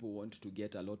where people want to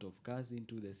get a lot of cars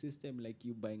into the system. Like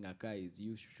you buying a car is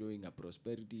you showing a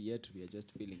prosperity, yet we are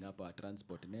just filling up our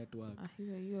transport network.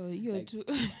 You're Like, too.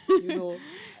 You know,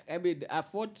 I mean, I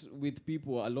fought with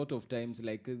people a lot of times.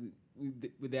 Like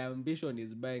with their ambition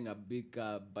is buying a big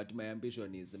car, but my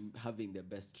ambition is having the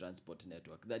best transport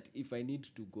network. That if I need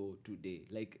to go today,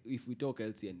 like if we talk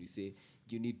LC and we say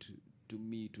you need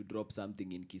to drop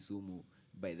something in Kisumu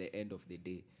by the end of the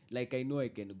day, like I know I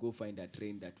can go find a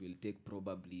train that will take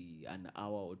probably an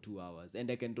hour or 2 hours,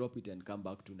 and I can drop it and come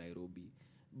back to Nairobi.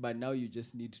 But now you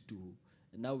just need to.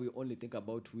 Now we only think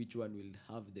about which one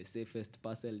will have the safest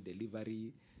parcel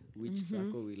delivery, which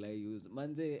circle will I use.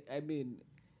 Manze, I mean,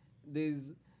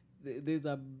 there's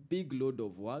a big load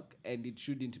of work, and it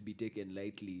shouldn't be taken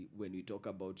lightly when we talk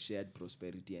about shared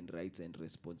prosperity and rights and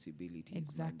responsibilities.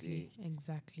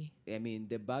 Exactly. I mean,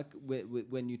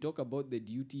 when you talk about the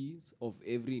duties of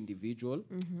every individual,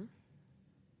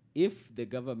 if the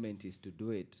government is to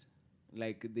do it,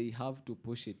 like they have to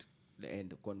push it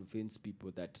and convince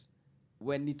people that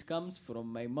when it comes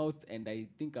from my mouth and I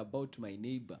think about my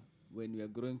neighbor when we are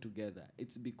growing together,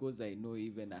 it's because I know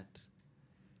even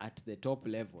at the top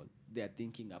level, they are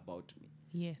thinking about me.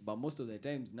 Yes. But most of the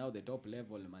times now the top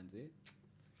level, manze.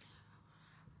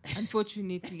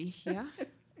 Unfortunately, yeah.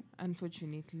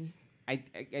 Unfortunately.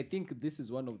 I think this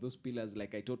is one of those pillars,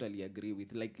 like I totally agree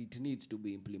with. Like it needs to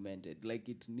be implemented. Like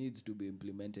it needs to be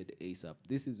implemented ASAP.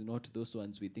 This is not those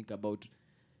ones we think about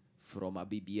from a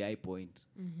BBI point.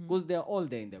 Because they're all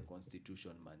there in the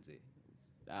constitution, manze.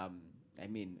 I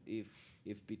mean,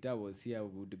 if Peter was here,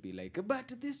 we would be like,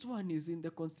 but this one is in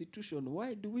the constitution.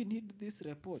 Why do we need this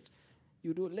report?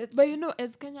 But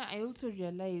as Kenya, I also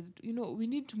realized, we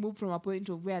need to move from a point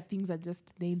of where things are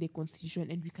just there in the constitution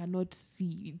and we cannot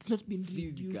see. It's not been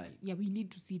reduced. Yeah, we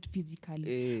need to see it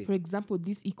physically. For example,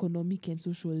 this economic and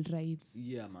social rights.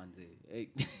 Yeah, manze.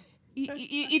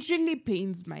 It really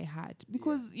pains my heart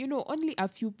because, only a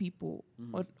few people,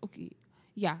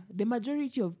 the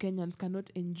majority of Kenyans cannot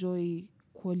enjoy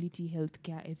quality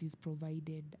healthcare as is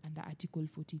provided under Article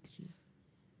 43.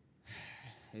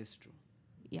 It's true.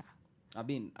 Yeah. I've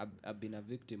been a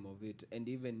victim of it, and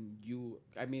even you.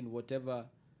 I mean, whatever.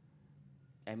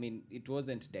 I mean, it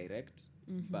wasn't direct,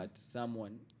 but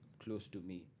someone close to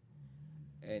me,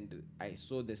 and I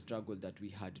saw the struggle that we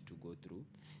had to go through.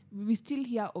 We still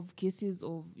hear of cases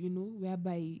of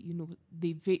whereby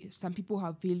some people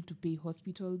have failed to pay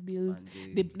hospital bills.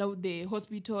 Now the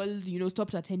hospital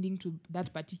stopped attending to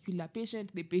that particular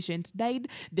patient. The patient died.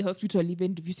 The hospital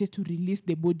even refuses to release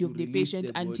the body of the patient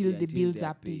until the bills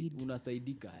are paid.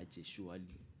 Unasaidika aje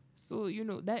surely. So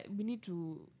that we need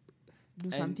to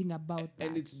do something about that.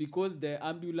 And it's because the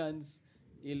ambulance.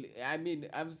 I mean,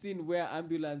 I've seen where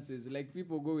ambulances, like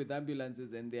people go with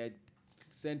ambulances and they are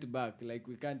sent back, like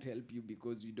we can't help you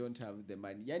because we don't have the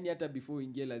money. Yani hata before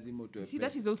ingie lazima utoe See,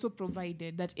 that is also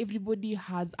provided that everybody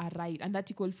has a right, and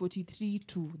Article 43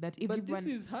 too, that everyone. But this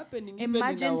is happening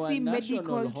emergency even in our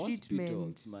medical national treatment.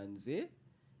 hospitals, manze.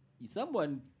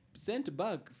 Someone sent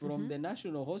back from the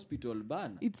national hospital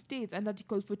ban. It states, and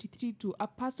Article 43 too, a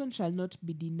person shall not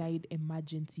be denied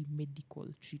emergency medical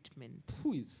treatment.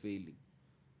 Who is failing?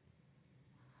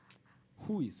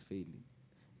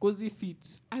 Because if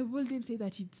it's... I wouldn't say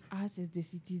that it's us as the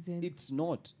citizens. It's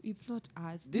not. It's not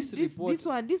us. This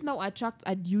now attracts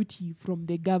a duty from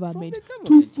the government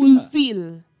to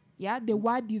fulfill. Yeah, the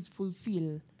word is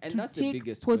fulfill. And to that's take the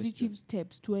biggest positive question.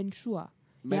 steps to ensure.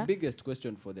 My biggest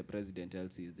question for the president,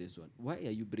 Elsie, is this one. Why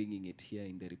are you bringing it here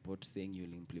in the report saying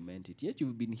you'll implement it? Yet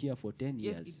you've been here for 10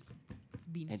 years.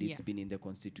 It's been in the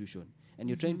constitution. And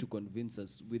you're trying to convince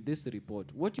us with this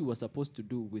report, what you were supposed to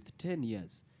do with 10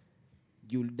 years,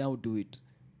 you'll now do it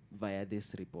via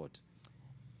this report.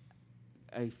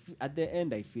 At the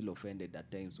end, I feel offended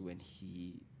at times when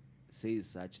he says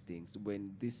such things,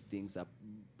 when these things are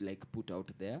like put out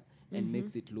there and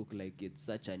makes it look like it's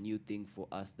such a new thing for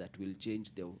us that will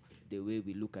change the way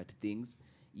we look at things,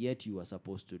 yet you are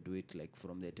supposed to do it like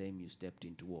from the time you stepped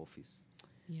into office.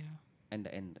 Yeah.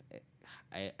 And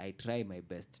I try my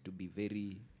best to be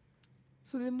very...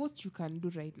 So the most you can do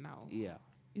right now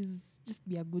is just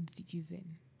be a good citizen.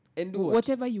 And do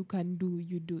whatever you can do,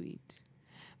 you do it.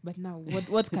 But now,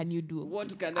 what can you do?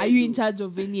 What can Are you in charge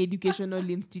of any educational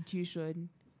institution?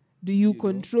 Do you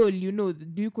control,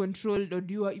 do you control or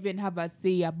do you even have a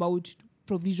say about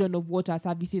provision of water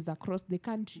services across the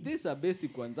country? These are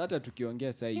basic ones. Hata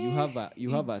tukiongea say you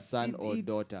have a son or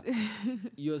daughter,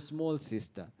 your small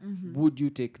sister. Would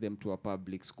you take them to a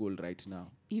public school right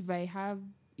now? If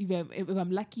if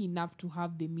I'm lucky enough to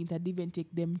have the means, I'd even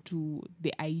take them to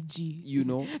the IG. You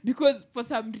know, Because for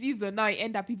some reason now I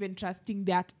end up even trusting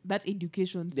that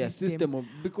education their system of,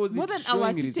 because more it's than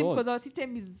our showing system, because results. our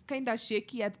system is kind of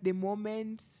shaky at the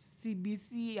moment.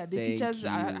 CBC, are the Thank teachers you.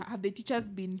 have the teachers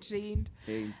been trained?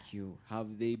 Thank you.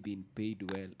 Have they been paid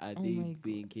well? Are Oh they my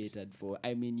being catered for?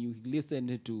 I mean, you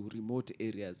listen to remote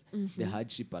areas, the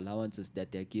hardship allowances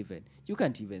that they're given. You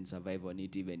can't even survive on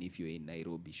it, even if you're in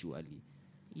Nairobi, surely.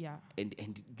 Yeah.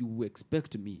 And you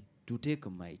expect me to take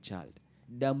my child,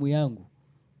 damu yangu,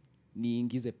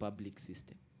 niingize public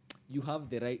system. You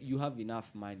have the right, you have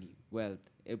enough money, wealth,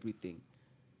 everything.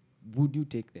 Would you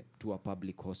take them to a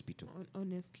public hospital?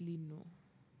 Honestly,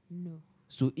 no.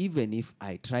 So even if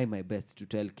I try my best to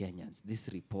tell Kenyans this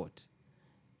report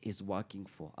is working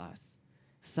for us,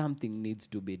 something needs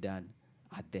to be done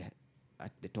at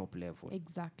the top level.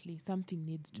 Exactly, something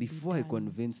needs to Before be I done.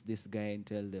 convince this guy and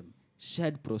tell them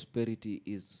shared prosperity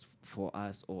is for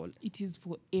us all. It is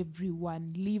for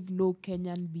everyone. Leave no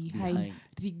Kenyan behind,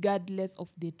 regardless of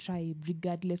the tribe,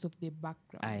 regardless of the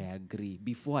background. I agree.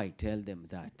 Before I tell them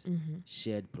that,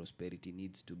 shared prosperity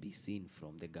needs to be seen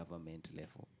from the government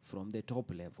level, from the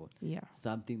top level. Yeah.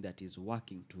 Something that is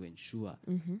working to ensure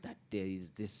that there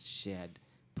is this shared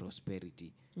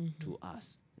prosperity to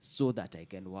us, so that I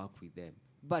can work with them.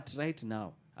 But right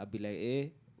now, I'll be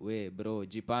like, we bro,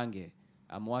 jipange.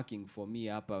 I'm working for me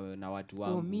hapa na watu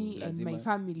wangu. For me and my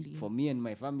family. For me and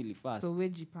my family first. So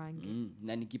wejipange.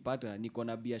 Na nikipata niko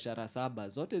na biashara 7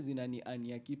 zote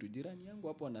zinaniania kitu. Jirani yangu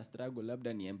hapo ana struggle,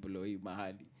 labda ni employee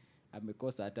mahali,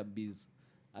 amekosa hata biz,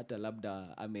 hata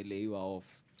labda ameleiwa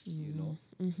off, you know.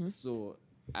 So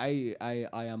I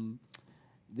am,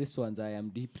 this ones I am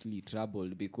deeply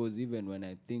troubled, because even when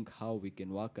I think how we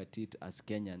can work at it as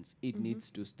Kenyans, it needs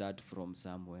to start from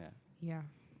somewhere. Yeah.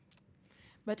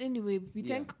 But anyway, we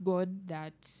Yeah. thank God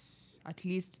that at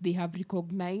least they have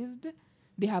recognized,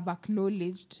 they have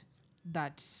acknowledged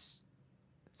that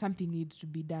something needs to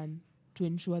be done to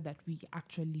ensure that we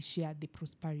actually share the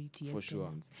prosperity For as sure.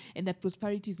 Kenyans. And that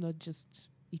prosperity is not just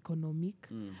economic,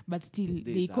 but still the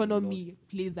There's a economy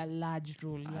plays a large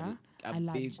role, yeah? A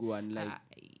big one, like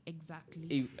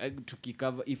exactly.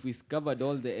 if we covered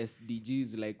all the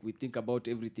SDGs, like we think about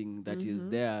everything that is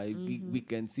there, we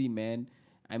can see, man.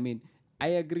 I mean,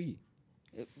 I agree.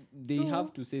 They So-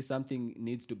 have to say something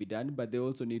needs to be done, but they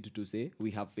also need to say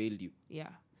we have failed you. Yeah.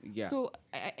 Yeah. So,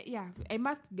 I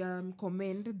must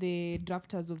commend the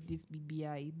drafters of this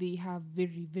BBI. They have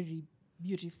very, very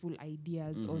beautiful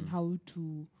ideas on how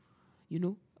to,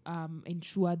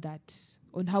 ensure that,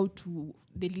 on how to,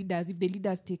 the leaders, if the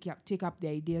leaders take up the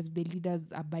ideas, if the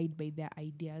leaders abide by their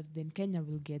ideas, then Kenya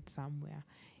will get somewhere,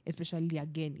 especially,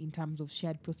 again, in terms of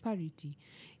shared prosperity.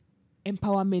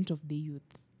 Empowerment of the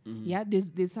youth. Yeah,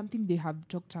 there's something they have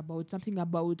talked about, something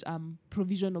about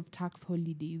provision of tax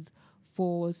holidays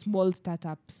for small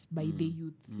startups by the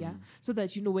youth. Yeah, so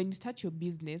that when you start your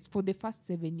business, for the first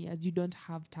 7 years you don't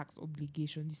have tax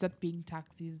obligations. You start paying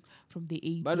taxes from the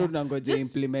 8th Bado year. tunangoja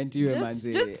implement iwe manze.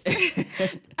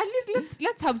 At least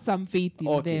let's have some faith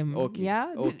in them. Okay,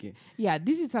 Yeah. okay.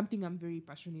 This is something I'm very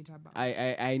passionate about.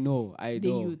 I know. The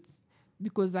youth,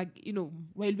 because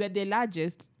while we're the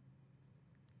largest,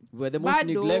 We're the most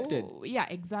neglected. Yeah,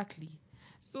 exactly.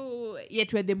 So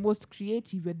yet we're the most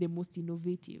creative, we're the most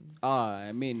innovative.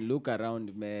 I mean, look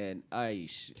around, man. I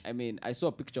saw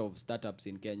a picture of startups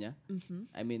in Kenya.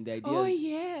 I mean, the idea. Oh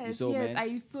yes, saw, yes, man?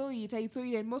 I saw it,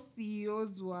 and most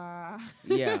CEOs were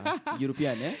Yeah,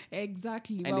 European, eh?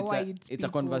 exactly. And were it's white a people.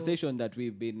 conversation that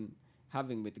we've been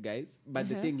having with guys. But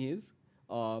the thing is,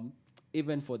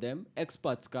 even for them,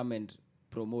 experts come and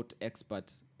promote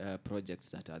expert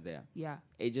projects that are there. Yeah.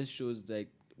 It just shows like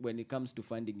when it comes to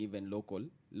funding, even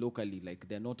locally, like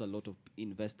there are not a lot of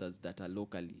investors that are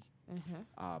locally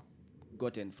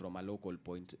gotten from a local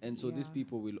point, and so these Yeah.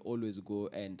 people will always go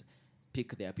and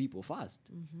pick their people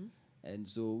first. And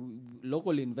so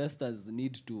local investors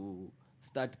need to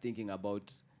start thinking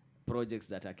about projects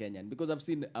that are Kenyan, because I've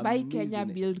seen Buy Kenya,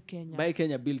 build Kenya. Buy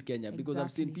Kenya, build Kenya. Because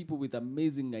I've seen Exactly. people with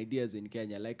amazing ideas in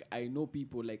Kenya. Like I know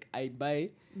people, like I buy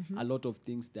a lot of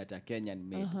things that are Kenyan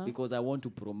made because I want to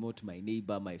promote my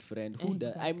neighbor, my friend. Who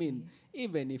I mean,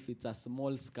 even if it's a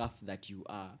small scarf that you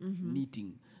are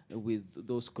knitting with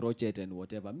those crochet and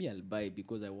whatever, me I'll buy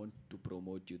because I want to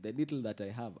promote you. The little that I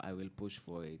have, I will push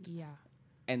for it. Yeah.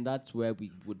 And that's where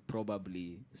we would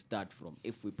probably start from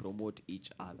if we promote each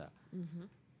other.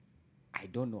 I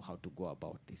don't know how to go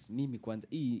about this. Mimi kwanza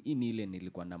hii ni ile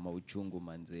nilikuwa na mauchungu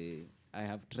manze. I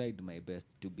have tried my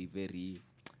best to be very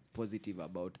positive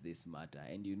about this matter,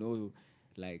 and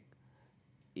like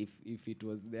if it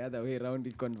was the other way around,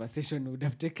 the conversation would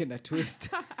have taken a twist.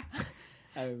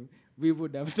 We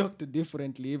would have talked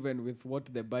differently, even with what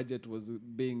the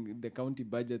county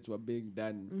budgets were being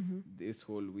done this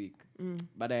whole week.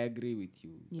 But I agree with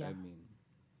you. Yeah. I mean,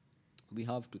 we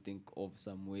have to think of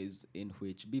some ways in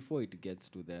which, before it gets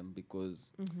to them,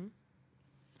 because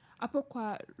Hapo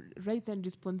kwa rights and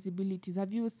responsibilities,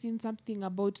 have you seen something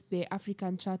about the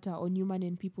African Charter on Human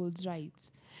and People's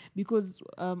Rights? Because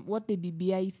what the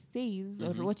BBI says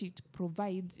or what it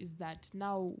provides is that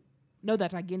now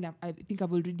that, again, I think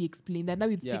I've already explained that now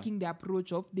it's taking the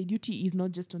approach of the duty is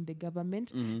not just on the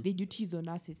government, the duty is on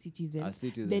us as citizens.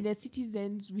 Then as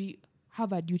citizens, we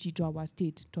have a duty to our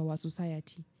state, to our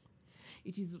society.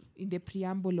 It is in the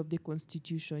preamble of the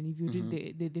Constitution. If you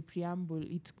read the preamble,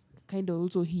 it kind of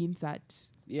also hints at,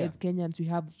 as Kenyans, we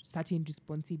have certain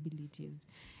responsibilities.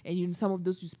 And some of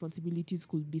those responsibilities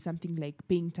could be something like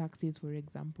paying taxes, for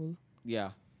example.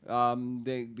 Yeah.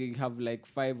 They have like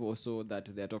 5 or so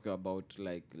that they're talking about.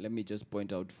 Like, let me just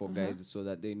point out for guys so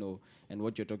that they know. And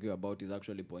what you're talking about is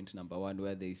actually point number 1,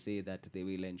 where they say that they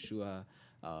will ensure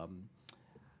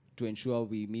to ensure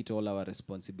we meet all our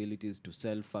responsibilities to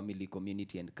self, family,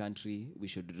 community, and country. We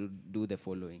should do the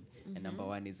following. And number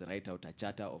 1 is write out a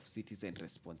charter of citizen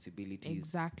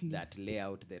responsibilities that lay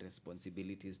out the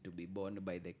responsibilities to be borne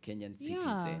by the Kenyan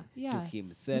citizen to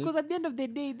himself. Because at the end of the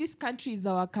day, this country is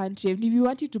our country. And if we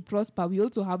want it to prosper, we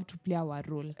also have to play our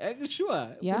role.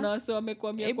 Sure. Yeah.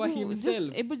 Kwa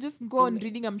himself. Just go on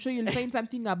reading. I'm sure you'll find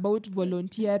something about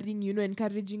volunteering,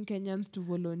 encouraging Kenyans to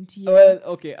volunteer. Well,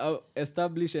 okay. I'll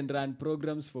establish and run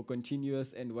programs for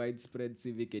continuous and widespread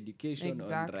civic education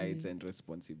on rights and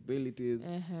responsibilities.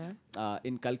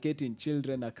 Inculcating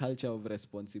children a culture of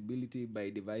responsibility by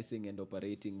devising and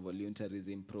operating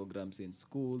volunteerism programs in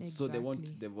schools. So they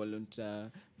want the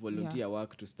volunteer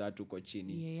work to start to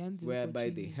chini, whereby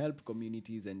they help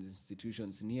communities and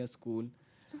institutions near school.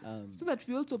 So that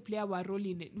we also play our role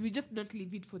in it. We just not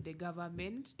leave it for the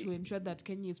government to ensure that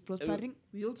Kenya is prospering.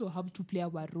 We also have to play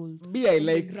our role from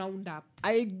the ground up.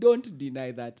 I don't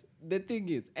deny that. The thing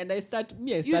is, and I start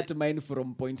mine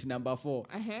from point number 4.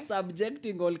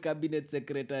 Subjecting all cabinet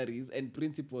secretaries and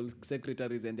principal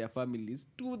secretaries and their families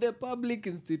to the public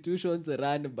institutions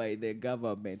run by the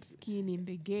government. Skin in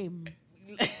the game.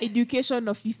 Education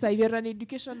officer. If you're an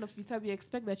education officer, we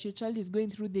expect that your child is going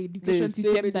through the education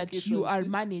system that you are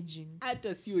managing. At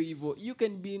a evil, you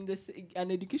can be an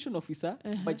education officer,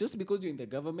 but just because you're in the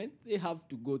government, they have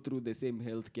to go through the same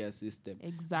healthcare system.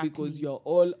 Exactly. Because you're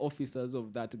all officers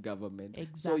of that government.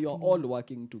 Exactly. So you're all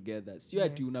working together. So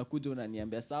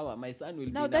my son will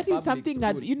now be that in a is something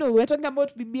school. that we're talking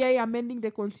about BBI amending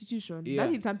the constitution. Yeah.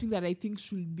 That is something that I think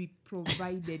should be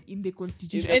provided in the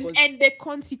constitution, and the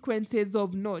consequences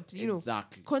of not,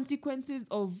 consequences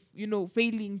of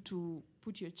failing to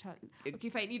put your child. Okay,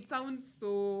 fine. It sounds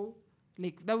so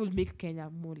like that will make Kenya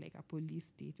more like a police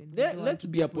state, and let's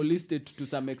be a police state to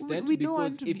some extent, we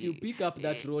because if you pick up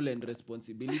that role and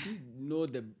responsibility, know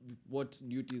what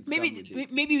duties come with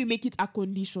it. Maybe we make it a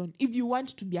condition. If you want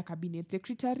to be a cabinet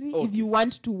secretary, if you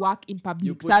want to work in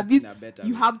public service,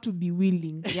 you have to be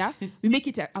willing. Yeah, we make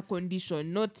it a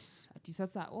condition, not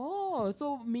atisasa. Oh,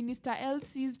 so Minister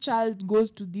Elsie's child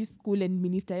goes to this school, and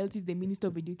Minister Elsie is the Minister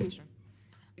of Education.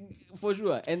 For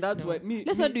sure, and that's why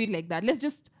let's not do it like that. Let's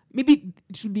just maybe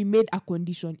it should be made a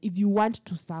condition. If you want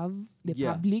to serve the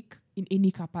public in any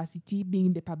capacity, being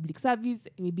in the public service,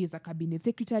 maybe as a cabinet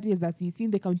secretary, as a CC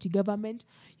in the county government,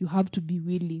 you have to be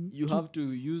willing. You have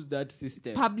to use that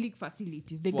system. Public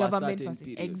facilities, the government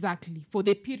facilities. Exactly. For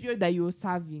the period that you're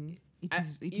serving, it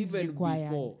is required.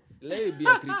 Before, let it be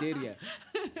a criteria.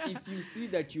 If you see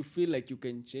that you feel like you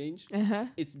can change,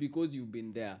 it's because you've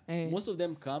been there. Most of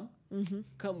them come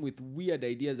with weird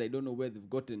ideas. I don't know where they've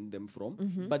gotten them from,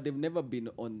 but they've never been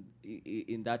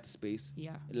in that space.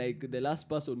 Yeah. Like the last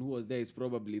person who was there is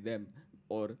probably them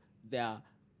or their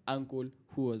uncle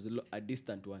who was a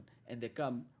distant one. And they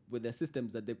come with the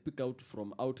systems that they pick out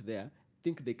from out there,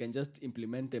 think they can just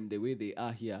implement them the way they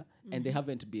are here, and they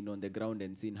haven't been on the ground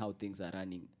and seen how things are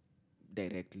running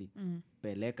directly.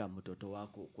 Peleka mtoto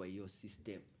wako kwa hiyo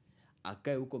system,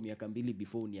 akae huko miaka 2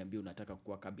 before uniambie unataka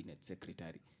kuwa cabinet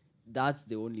secretary. That's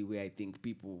the only way I think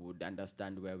people would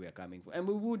understand where we're coming from, and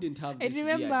we wouldn't have this. I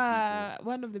remember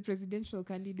one of the presidential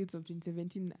candidates of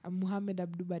 2017, Muhammad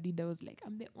Abdu Badida, was like,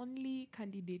 I'm the only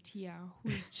candidate here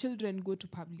whose children go to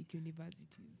public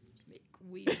universities. Like,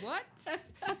 wait, what?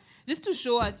 Just to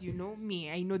show us,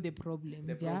 me, I know the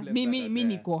problems. Me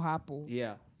niko hapo.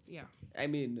 Yeah. Yeah. I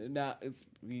mean,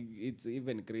 it's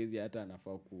even crazy hata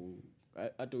anafaa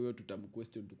hata huyo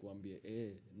tutamquestion tukuambie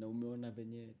na umeona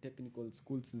venye technical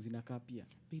schools zinakaa pia.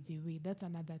 By the way, that's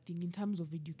another thing in terms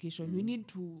of education. We need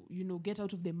to, get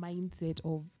out of the mindset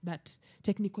of that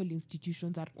technical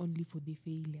institutions are only for the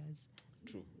failures.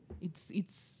 True.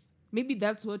 It's maybe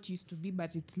that's what used to be,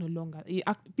 but it's no longer.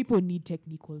 People need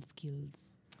technical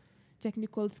skills.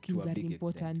 Technical skills are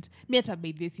important. Me at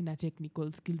by this in a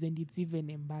technical skills, and it's even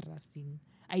embarrassing.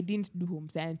 I didn't do home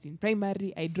science in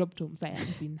primary. I dropped home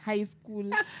science in high school.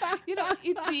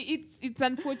 It's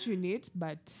unfortunate,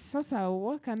 but sasa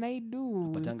what can I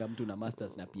do? Patanga mtu na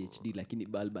masters na PhD lakini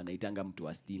bulb anaitanga mtu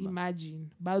wa stima. Imagine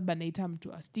bulb anaita mtu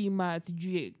wa stima,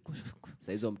 sijui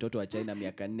sasa hizo mtoto wa China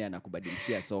miaka 4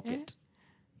 anakubadilishia socket.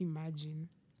 Imagine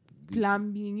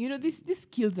plumbing, these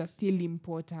skills are still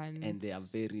important and they are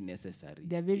very necessary.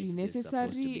 They're very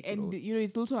necessary, and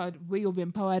it's also a way of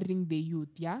empowering the youth.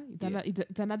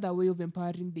 It's another way of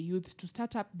empowering the youth to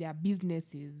start up their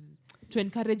businesses, to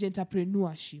encourage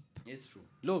entrepreneurship. It's true.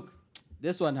 Look,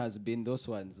 this one has been those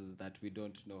ones that we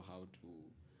don't know how to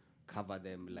cover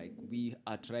them. Like, we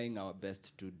are trying our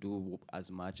best to do as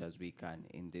much as we can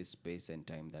in this space and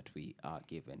time that we are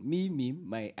given.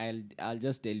 I'll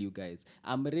just tell you guys,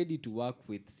 I'm ready to work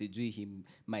with sijui him,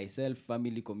 myself,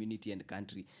 family, community and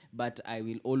country, but I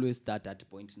will always start at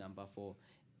point number 4.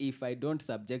 If I don't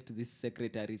subject these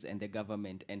secretaries and the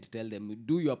government and tell them,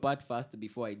 do your part first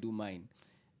before I do mine,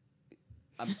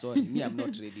 I'm sorry, I'm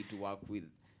not ready to work with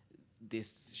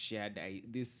this shared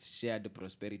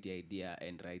prosperity idea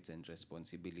and rights and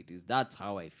responsibilities. That's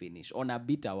how I finish on a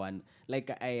bitter one. Like,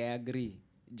 I agree,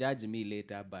 judge me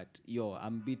later, but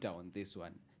I'm bitter on this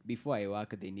one. Before I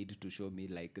work, they need to show me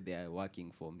like they are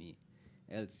working for me.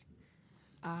 Else,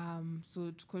 so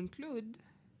to conclude,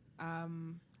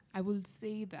 I will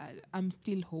say that I'm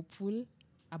still hopeful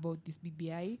about this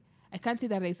BBI. I can't say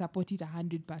that I support it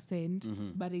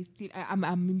 100%, but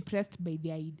I'm impressed by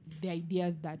the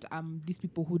ideas that these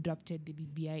people who drafted the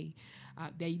BBI,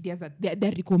 the ideas that their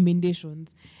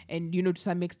recommendations, and to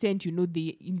some extent,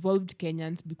 they involved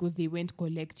Kenyans because they went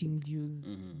collecting views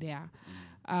there.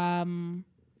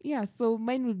 So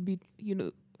mine would be,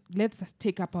 let's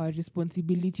take up our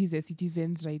responsibilities as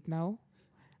citizens right now.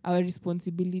 Our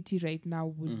responsibility right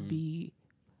now would be,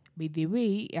 by the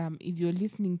way, if you're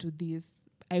listening to this,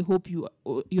 I hope you're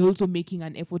also making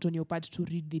an effort on your part to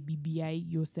read the BBI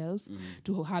yourself,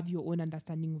 to have your own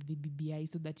understanding of the BBI,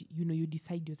 so that you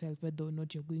decide yourself whether or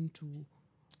not you're going to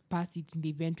pass it in the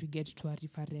event we get to a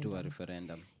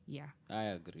referendum. Yeah, I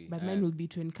agree. But mine will be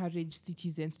to encourage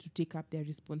citizens to take up their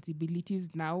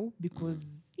responsibilities now,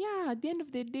 because at the end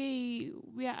of the day,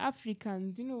 we are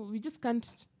Africans. We just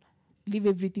can't leave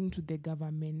everything to the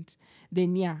government.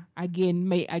 Then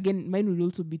mine will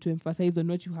also be to emphasize on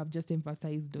what you have just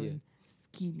emphasized on,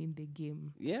 skin in the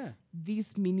game.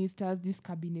 These ministers, these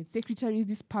cabinet secretaries,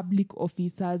 these public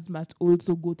officers must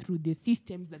also go through the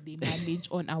systems that they manage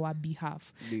on our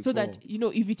behalf, so that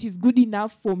if it is good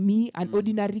enough for me, an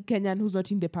ordinary Kenyan who's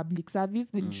not in the public service,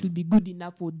 then it should be good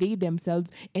enough for they themselves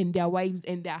and their wives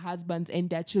and their husbands and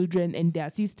their children and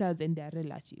their sisters and their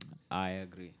relatives. I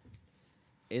agree.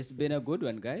 It's been a good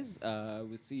one, guys.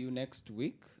 We'll see you next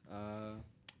week.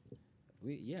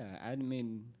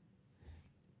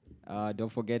 Don't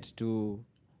forget to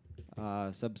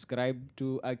subscribe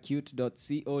to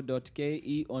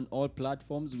acute.co.ke on all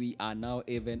platforms. We are now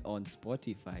even on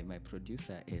Spotify. My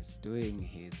producer is doing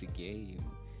his game.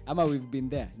 Ama we've been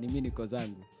there. Ni mimi niko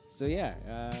zangu. So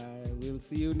we'll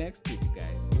see you next week,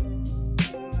 guys.